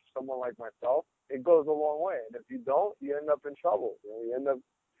opinion of someone like myself, it goes a long way. And if you don't, you end up in trouble. You end up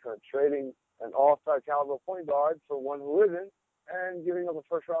trading an all-star caliber point guard for one who isn't and giving up a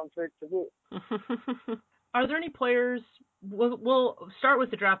first-round pick to boot. Are there any players, we'll start with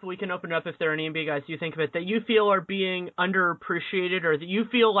the draft, but we can open it up if there are any NBA guys you think of it, that you feel are being underappreciated or that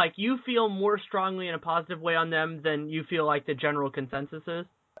you feel more strongly in a positive way on them than you feel like the general consensus is?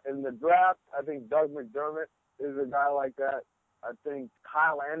 In the draft, I think Doug McDermott is a guy like that. I think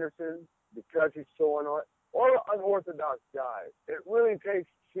Kyle Anderson, because he's so unorthodox guys, it really takes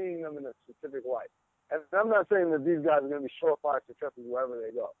seeing them in a specific light. And I'm not saying that these guys are going to be surefire successes wherever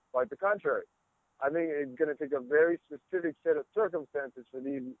they go. Quite the contrary. I think it's going to take a very specific set of circumstances for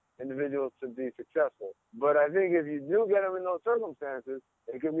these individuals to be successful. But I think if you do get them in those circumstances,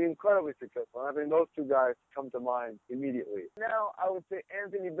 it can be incredibly successful. And I think those two guys come to mind immediately. Now, I would say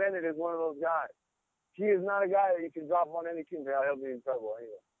Anthony Bennett is one of those guys. He is not a guy that you can drop on any team. He'll be incredible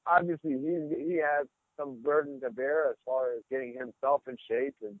anyway. Obviously, he has some burden to bear as far as getting himself in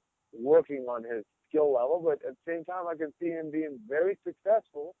shape and working on his skill level. But at the same time, I can see him being very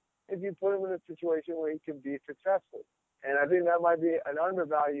successful if you put him in a situation where he can be successful. And I think that might be an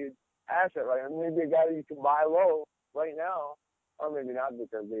undervalued asset, right? And maybe a guy that you can buy low right now, or maybe not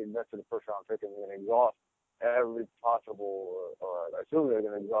because they invested a first-round pick and they're going to exhaust every possible, or I assume they're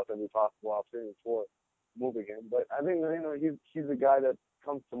going to exhaust every possible opportunity for moving him. But I think, he's the guy that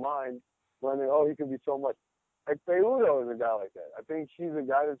comes to mind when he could be so much. Like Feudo is a guy like that. I think he's a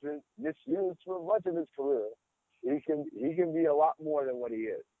guy that's been misused for much of his career. He can be a lot more than what he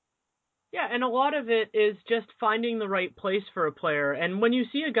is. Yeah, and a lot of it is just finding the right place for a player. And when you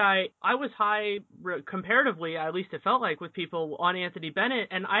see a guy, I was high comparatively, at least it felt like, with people on Anthony Bennett,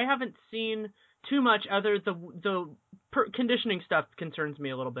 and I haven't seen too much other. The conditioning stuff concerns me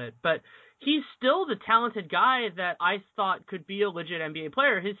a little bit, but he's still the talented guy that I thought could be a legit NBA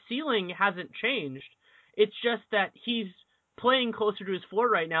player. His ceiling hasn't changed. It's just that he's playing closer to his floor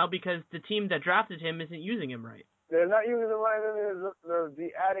right now because the team that drafted him isn't using him right. They're not using him right, and there's the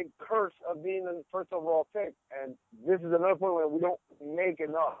added curse of being the first overall pick. And this is another point where we don't make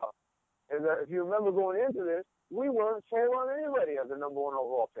enough. Is that if you remember going into this, we weren't sold on anybody as the number one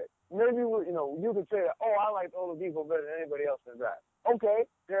overall pick. Maybe you could say that, I like Oladipo better than anybody else in the draft. Okay,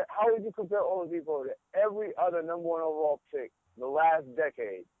 how would you compare Oladipo to every other number one overall pick the last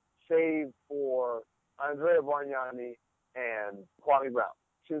decade, save for Andrea Bargnani and Kwame Brown,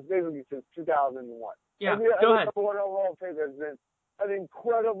 since 2001? Yeah, go ahead. Number one overall pick has been an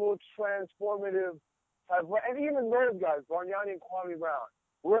incredible, transformative type. And even those guys, Bargnani and Kwame Brown,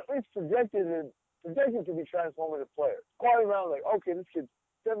 were at least projected to be transformative players. Kwame Brown, okay, this kid's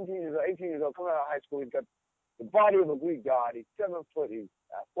 17 years old, 18 years old, coming out of high school. He's got the body of a Greek god. He's 7 foot. He's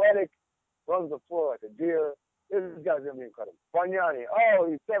athletic, runs the floor like a deer. This guy's going to be incredible. Bargnani,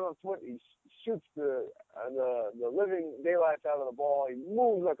 he's 7 foot. He shoots the living daylights out of the ball. He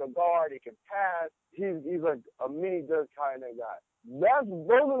moves like a guard. He can pass. He's like a mini Dirk kind of guy.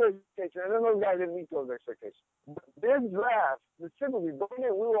 Those are the expectations, and then those guys didn't meet those expectations. But this draft, specifically, going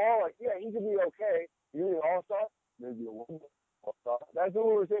in, we were all like, yeah, he could be okay. You need an all-star? Maybe a all-star. That's what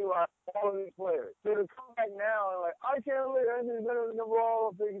we were saying about all of these players. So to come back now and I can't believe Anthony Bennett is number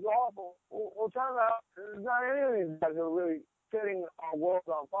all think he's awful. Well, time out. There's not any of these guys that are really setting our world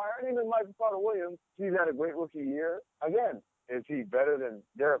on fire. And even Michael Carter Williams, he's had a great rookie year. Again, is he better than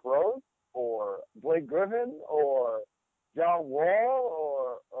Derrick Rose or Blake Griffin or John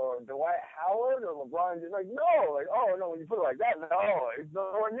Wall or Dwight Howard or LeBron? No. When you put it like that, no, it's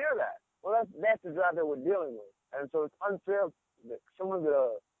nowhere near that. Well, that's the draft that we're dealing with. And so it's unfair. Some of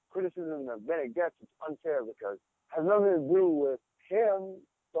the criticism that Bennett gets is unfair because it has nothing to do with him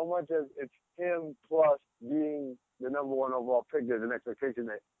so much as it's him plus being the number one overall pick. There's an expectation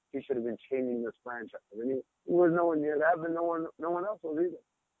that he should have been changing this franchise. I mean, he was nowhere near that, but no one else was either.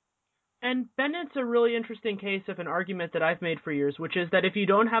 And Bennett's a really interesting case of an argument that I've made for years, which is that if you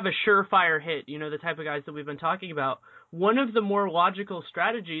don't have a surefire hit, the type of guys that we've been talking about, one of the more logical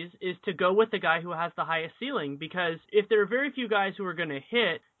strategies is to go with the guy who has the highest ceiling, because if there are very few guys who are going to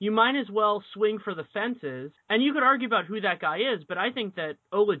hit, you might as well swing for the fences. And you could argue about who that guy is, but I think that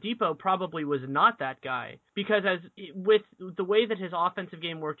Oladipo probably was not that guy, because with the way that his offensive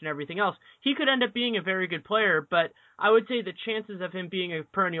game worked and everything else, he could end up being a very good player, but I would say the chances of him being a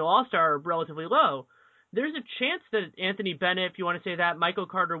perennial all-star are relatively low. There's a chance that Anthony Bennett, if you want to say that, Michael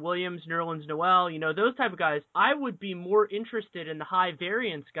Carter Williams, Nerlens Noel, those type of guys, I would be more interested in the high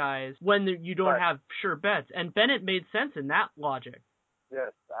variance guys when you don't have sure bets. And Bennett made sense in that logic.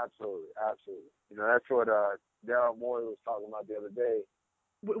 Yes, absolutely. That's what Daryl Morey was talking about the other day.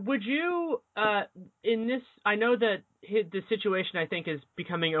 Would you, in this, I know that the situation, I think, is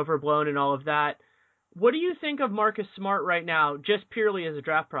becoming overblown and all of that. What do you think of Marcus Smart right now, just purely as a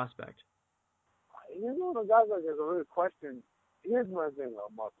draft prospect? He's one of the guys that has a real question. Here's my thing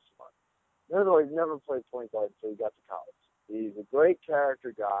about Marcus Smart. First of all, he's never played point guard until he got to college. He's a great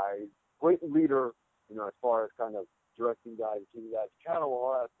character guy, great leader, as far as kind of directing guys, keeping guys accountable,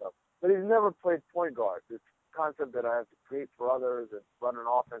 all that stuff. But he's never played point guard. concept that I have to create for others and run an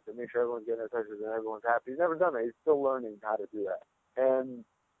offense and make sure everyone's getting their touches and everyone's happy. He's never done that. He's still learning how to do that. And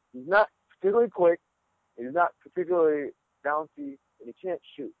he's not particularly quick. He's not particularly bouncy, and he can't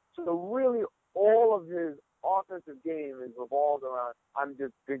shoot. So really all of his offensive game is revolved around, I'm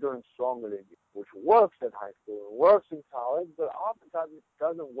just bigger and stronger than you, which works in high school, it works in college, but oftentimes it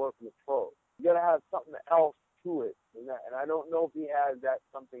doesn't work in the pros. You got to have something else to it, and I don't know if he has that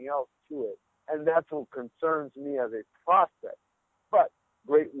something else to it, and that's what concerns me as a prospect. But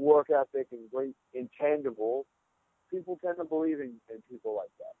great work ethic and great intangibles, people tend to believe in people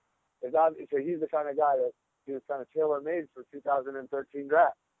like that. So he's the kind of guy that he was kind of tailor-made for 2013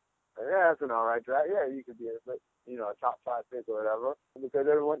 draft. Yeah, that's an all right draft. Yeah, you could be a top 5 pick or whatever, because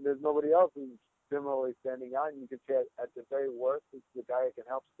there's nobody else who's similarly standing out. And you could say at the very worst, it's the guy that can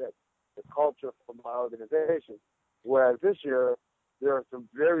help set the culture for my organization. Whereas this year, there are some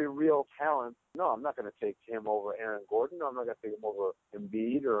very real talents. No, I'm not going to take him over Aaron Gordon. No, I'm not going to take him over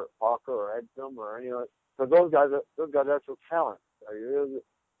Embiid or Parker or Edson or any of it. So those guys are actual talent.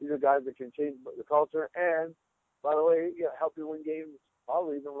 These are guys that can change the culture and, by the way, help you win games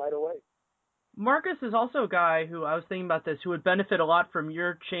probably even right away. Marcus is also a guy who, I was thinking about this, who would benefit a lot from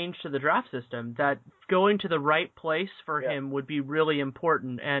your change to the draft system, that going to the right place for him would be really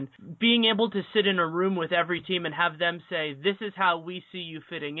important. And being able to sit in a room with every team and have them say, this is how we see you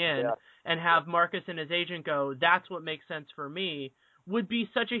fitting in, and have Marcus and his agent go, that's what makes sense for me, would be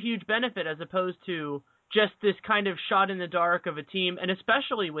such a huge benefit as opposed to just this kind of shot in the dark of a team. And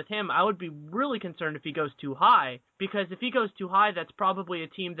especially with him, I would be really concerned if he goes too high, because if he goes too high, that's probably a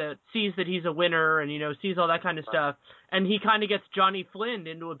team that sees that he's a winner and, sees all that kind of stuff. And he kind of gets Johnny Flynn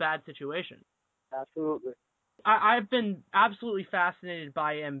into a bad situation. Absolutely. I've been absolutely fascinated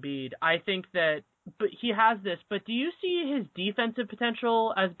by Embiid. I think that but he has this, but do you see his defensive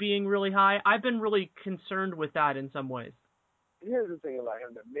potential as being really high? I've been really concerned with that in some ways. Here's the thing about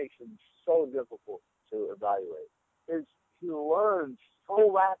him that makes him so difficult to evaluate is he learns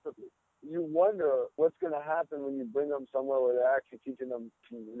so rapidly. You wonder what's going to happen when you bring them somewhere where they're actually teaching them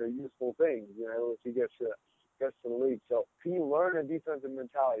useful things, if he gets to the league. So can you learn a defensive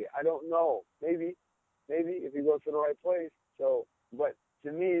mentality? I don't know. Maybe if he goes to the right place. So, but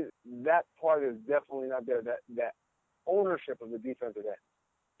to me, that part is definitely not there. That ownership of the defensive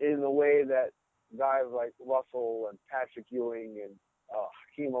end in the way that guys like Russell and Patrick Ewing and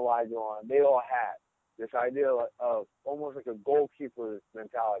Hakeem Olajuwon, they all had. This idea of almost like a goalkeeper's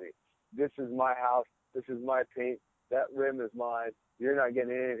mentality. This is my house. This is my paint. That rim is mine. You're not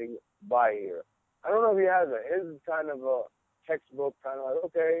getting anything by here. I don't know if he has that. His is kind of a textbook, kind of like,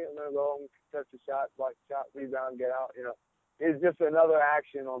 okay, I'm going to go and touch the shot, block the shot, rebound, get out. It's just another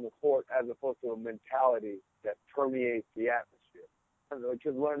action on the court as opposed to a mentality that permeates the atmosphere. And the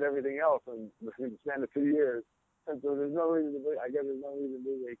kids learned everything else in the span of 2 years. And so there's no reason to believe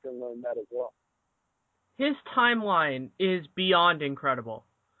he couldn't learn that as well. His timeline is beyond incredible.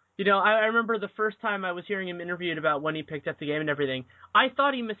 I remember the first time I was hearing him interviewed about when he picked up the game and everything, I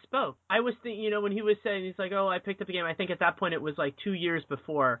thought he misspoke. I was thinking, when he was saying, he's like, oh, I picked up the game, I think at that point it was like 2 years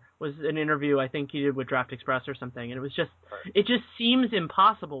before, was an interview I think he did with Draft Express or something, and it just seems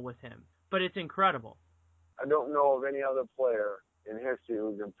impossible with him, but it's incredible. I don't know of any other player in history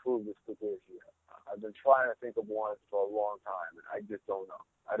who's improved as quickly as he has. I've been trying to think of one for a long time, and I just don't know.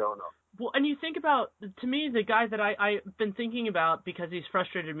 I don't know. Well, and you think about, to me, the guy that I've been thinking about because he's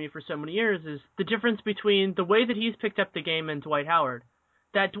frustrated me for so many years is the difference between the way that he's picked up the game and Dwight Howard.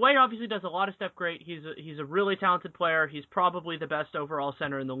 That Dwight obviously does a lot of stuff great. He's a really talented player. He's probably the best overall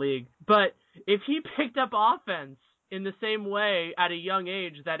center in the league. But if he picked up offense in the same way at a young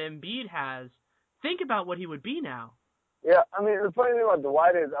age that Embiid has, think about what he would be now. Yeah, the funny thing about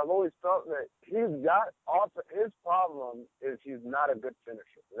Dwight is I've always felt that his problem is he's not a good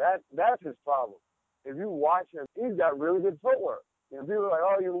finisher. That's his problem. If you watch him, he's got really good footwork. People are like,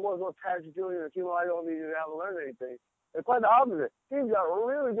 oh, you're more Patrick Ewing and Hakeem Olajuwon, you haven't learned anything. It's quite the opposite. He's got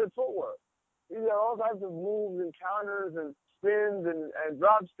really good footwork. He's got all types of moves and counters and spins and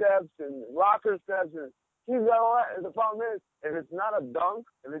drop steps and rocker steps. And he's got all that. And the problem is, if it's not a dunk,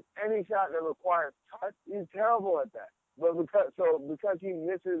 if it's any shot that requires touch, he's terrible at that. But because he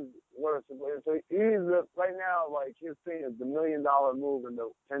misses what it's supposed to, so he's right now, like, his thing is the $1 million move and the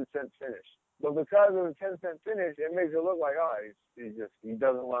 10-cent finish. But because of the 10-cent finish, it makes it look like, he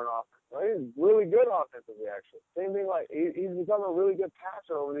doesn't learn offense. Well, he's really good offensively, actually. Same thing, like, he's become a really good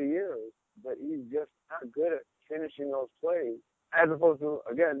passer over the years, but he's just not good at finishing those plays. As opposed to,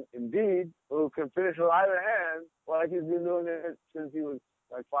 again, Embiid, who can finish with either hand, like he's been doing it since he was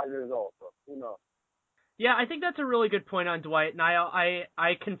like 5 years old. So who knows? Yeah, I think that's a really good point on Dwight, and I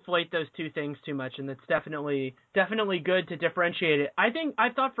conflate those two things too much, and it's definitely good to differentiate it. I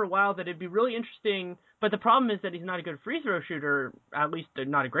thought for a while that it'd be really interesting, but the problem is that he's not a good free throw shooter, at least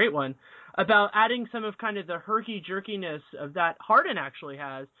not a great one, about adding some of kind of the herky-jerkiness of that Harden actually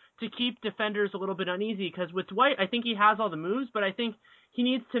has to keep defenders a little bit uneasy, because with Dwight, I think he has all the moves, but I think he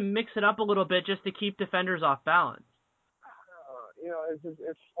needs to mix it up a little bit just to keep defenders off balance.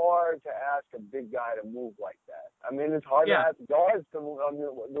 It's hard to ask a big guy to move like that. I mean, it's hard to ask guards to move. I mean,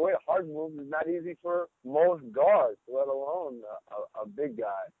 the way Harden moves is not easy for most guards, let alone a big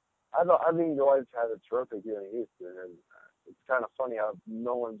guy. I think Dwight's had a terrific year in Houston, and it's kind of funny how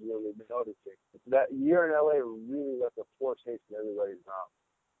no one's really noticing. That year in LA really left a poor taste in everybody's mouth.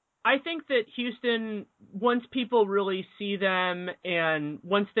 I think that Houston, once people really see them and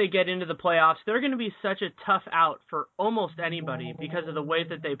once they get into the playoffs, they're going to be such a tough out for almost anybody because of the way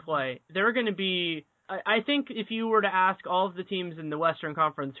that they play. They're going to be, I think if you were to ask all of the teams in the Western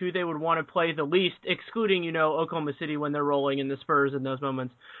Conference who they would want to play the least, excluding, Oklahoma City when they're rolling in the Spurs in those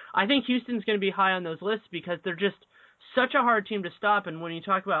moments, I think Houston's going to be high on those lists because they're just such a hard team to stop. And when you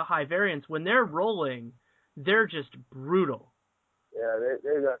talk about high variance, when they're rolling, they're just brutal. Yeah,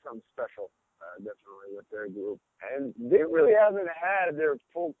 they got something special, definitely, with their group. And they really haven't had their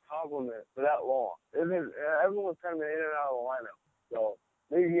full complement for that long. Everyone's kind of in and out of the lineup. So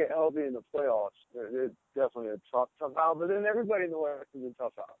they can get healthy in the playoffs. It's definitely a tough out. But then everybody in the West is a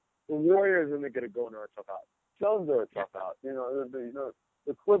tough out. The Warriors and the Golden are a tough out. Suns are a tough out.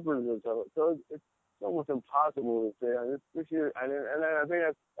 The Clippers are tough out. So it's almost impossible to say this year. And I think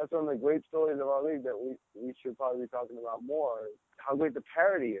that's one of the great stories of our league that we should probably be talking about more. How great the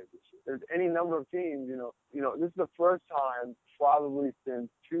parity is this year. There's any number of teams, this is the first time probably since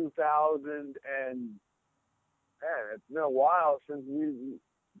 2000 and, it's been a while since we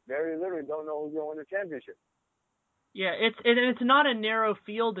very literally don't know who's going to win the championship. Yeah, it's not a narrow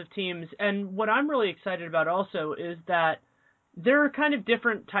field of teams, and what I'm really excited about also is that there are kind of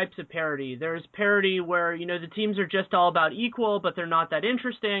different types of parity. There's parity where, the teams are just all about equal, but they're not that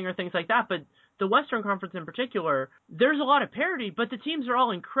interesting or things like that, but the Western Conference in particular, there's a lot of parity, but the teams are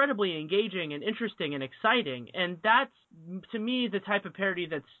all incredibly engaging and interesting and exciting. And that's, to me, the type of parity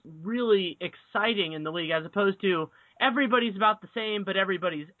that's really exciting in the league, as opposed to everybody's about the same, but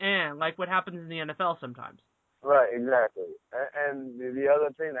everybody's like what happens in the NFL sometimes. Right, exactly. And the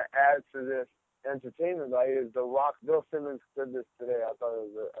other thing that adds to this entertainment value is the rock. Bill Simmons said this today. I thought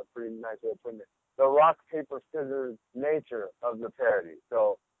it was a pretty nice way of putting it. The rock, paper, scissors nature of the parity.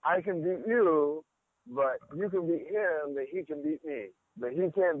 So I can beat you, but you can beat him, but he can beat me. But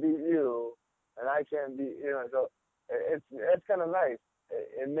he can't beat you, and I can't beat So it's kind of nice.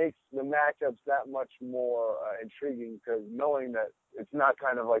 It makes the matchups that much more intriguing because knowing that it's not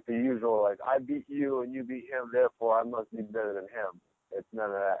kind of like the usual, like I beat you and you beat him, therefore I must be better than him. It's none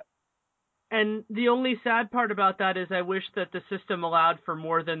of that. And the only sad part about that is I wish that the system allowed for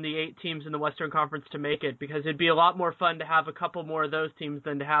more than the 8 teams in the Western Conference to make it, because it'd be a lot more fun to have a couple more of those teams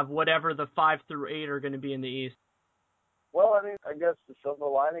than to have whatever the 5 through 8 are going to be in the East. Well, I guess the silver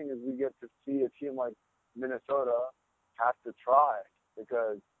lining is we get to see a team like Minnesota have to try,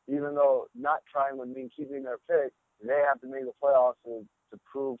 because even though not trying would mean keeping their pick, they have to make the playoffs to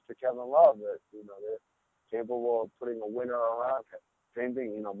prove to Kevin Love that, they're capable of putting a winner around him. Same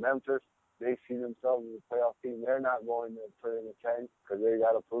thing, Memphis. They see themselves as a playoff team. They're not going to put in a tank because they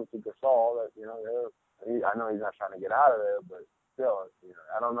got to prove to Gasol that, I know he's not trying to get out of there, but still,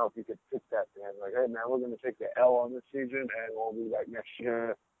 I don't know if you could pitch that to him. Like, hey, man, we're going to take the L on this season and we'll be back next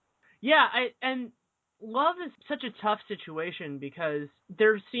year. Yeah, and Love is such a tough situation because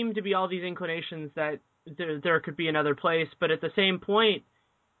there seem to be all these inclinations that there could be another place, but at the same point,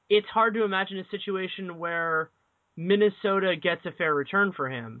 it's hard to imagine a situation where Minnesota gets a fair return for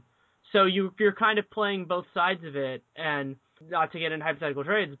him. So you're kind of playing both sides of it, and not to get into hypothetical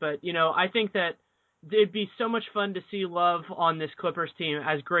trades, but, I think that it'd be so much fun to see Love on this Clippers team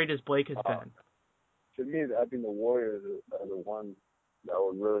as great as Blake has been. To me, I think the Warriors are the ones that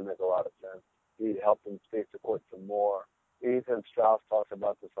would really make a lot of sense. He'd help them space the court some more. Ethan Strauss talks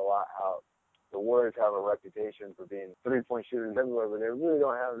about this a lot, how the Warriors have a reputation for being three-point shooters everywhere, but they really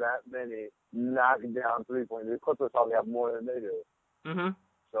don't have that many knocking down three-point. The Clippers probably have more than they do. Mm-hmm.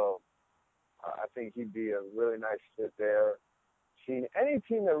 So I think he'd be a really nice fit there. Any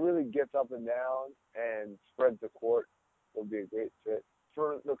team that really gets up and down and spreads the court would be a great fit.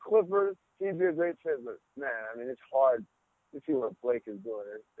 For the Clippers, he'd be a great fit, but, man, it's hard to see what Blake is doing.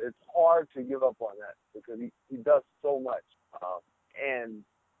 It's hard to give up on that because he does so much. And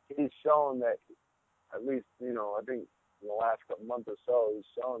he's shown that, at least, I think in the last month or so, he's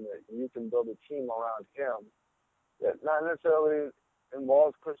shown that you can build a team around him that not necessarily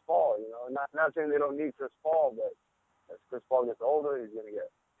involves Chris Paul. Not saying they don't need Chris Paul, but as Chris Paul gets older, he's going to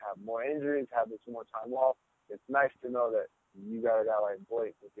have more injuries, have some more time off. It's nice to know that you got a guy like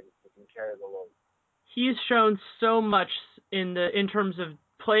Blake who can carry the load. He's shown so much in terms of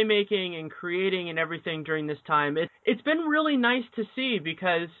playmaking and creating and everything during this time. It's been really nice to see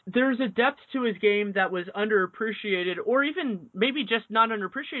because there's a depth to his game that was underappreciated, or even maybe just not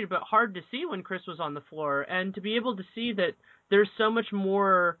underappreciated, but hard to see when Chris was on the floor. And to be able to see that there's so much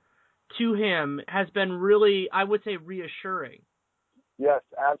more to him has been really, I would say, reassuring. Yes,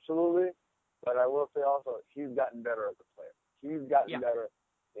 absolutely. But I will say also, he's gotten better as a player. He's gotten better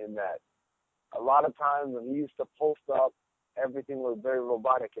in that. A lot of times when he used to post up, everything was very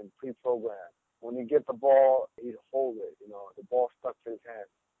robotic and pre-programmed. When he get the ball, he'd hold it. The ball stuck to his hand.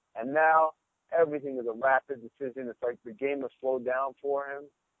 And now everything is a rapid decision. It's like the game has slowed down for him,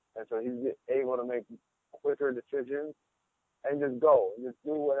 and so he's able to make quicker decisions and just go and just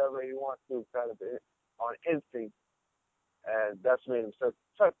do whatever he wants to, kind of on instinct. And that's made him such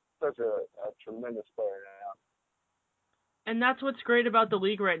a tremendous player now. And that's what's great about the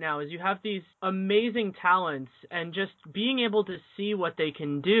league right now is you have these amazing talents and just being able to see what they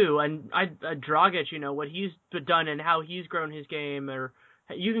can do. And Dragic, what he's done and how he's grown his game, or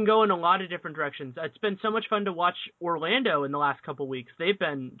you can go in a lot of different directions. It's been so much fun to watch Orlando in the last couple weeks. They've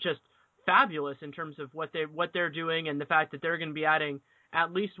been just fabulous in terms of what they're doing, and the fact that they're going to be adding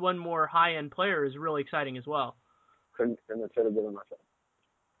at least one more high-end player is really exciting as well. Couldn't have said it better myself.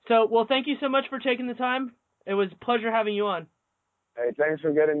 So, well, thank you so much for taking the time. It was a pleasure having you on. Hey, thanks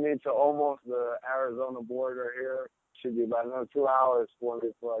for getting me to almost the Arizona border here. Should be about another 2 hours for me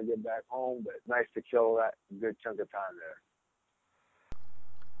before I get back home, but nice to kill that good chunk of time there.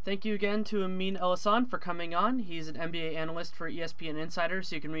 Thank you again to Amin Elhassan for coming on. He's an NBA analyst for ESPN Insider,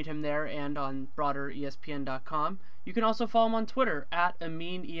 so you can read him there and on broader ESPN.com. You can also follow him on Twitter at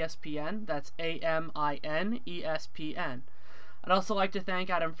AminESPN. That's AMINESPN. I'd also like to thank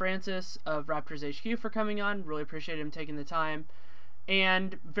Adam Francis of Raptors HQ for coming on. Really appreciate him taking the time.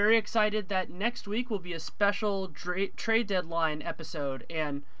 And very excited that next week will be a special trade deadline episode.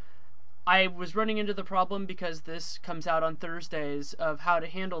 And I was running into the problem, because this comes out on Thursdays, of how to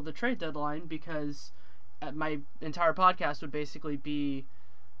handle the trade deadline, because my entire podcast would basically be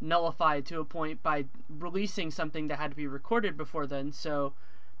nullified to a point by releasing something that had to be recorded before then. So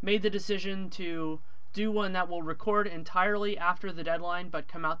made the decision to do one that will record entirely after the deadline but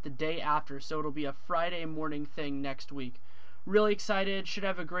come out the day after, so it'll be a Friday morning thing next week. Really excited, should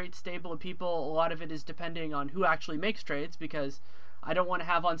have a great stable of people. A lot of it is depending on who actually makes trades, because I don't want to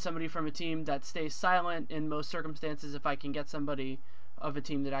have on somebody from a team that stays silent in most circumstances if I can get somebody of a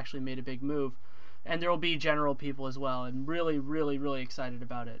team that actually made a big move. And there will be general people as well, and really, really, really excited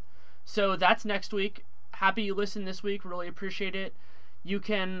about it. So that's next week. Happy you listened this week, really appreciate it. You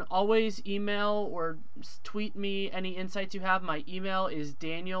can always email or tweet me any insights you have. My email is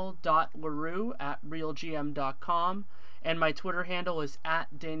daniel.leroux@realgm.com, and my Twitter handle is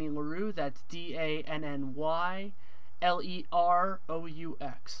 @DannyLeroux. That's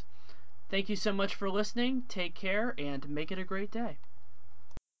DANNYLEROUX. Thank you so much for listening. Take care and make it a great day.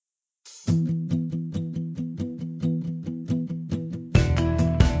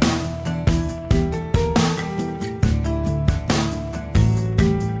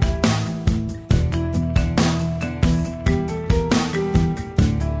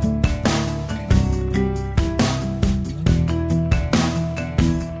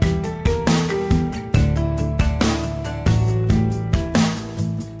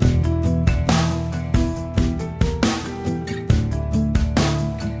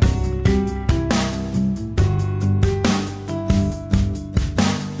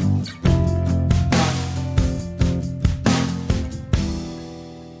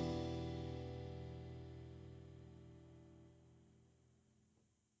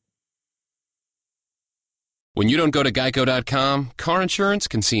 When you don't go to Geico.com, car insurance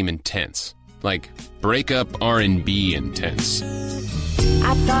can seem intense. Like breakup R&B intense.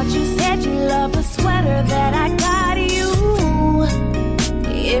 I thought you said you loved the sweater that I got you.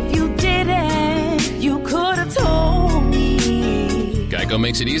 If you didn't, you could have told me. Geico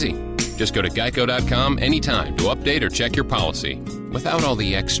makes it easy. Just go to Geico.com anytime to update or check your policy without all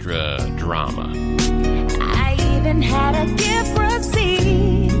the extra drama. I even had a gift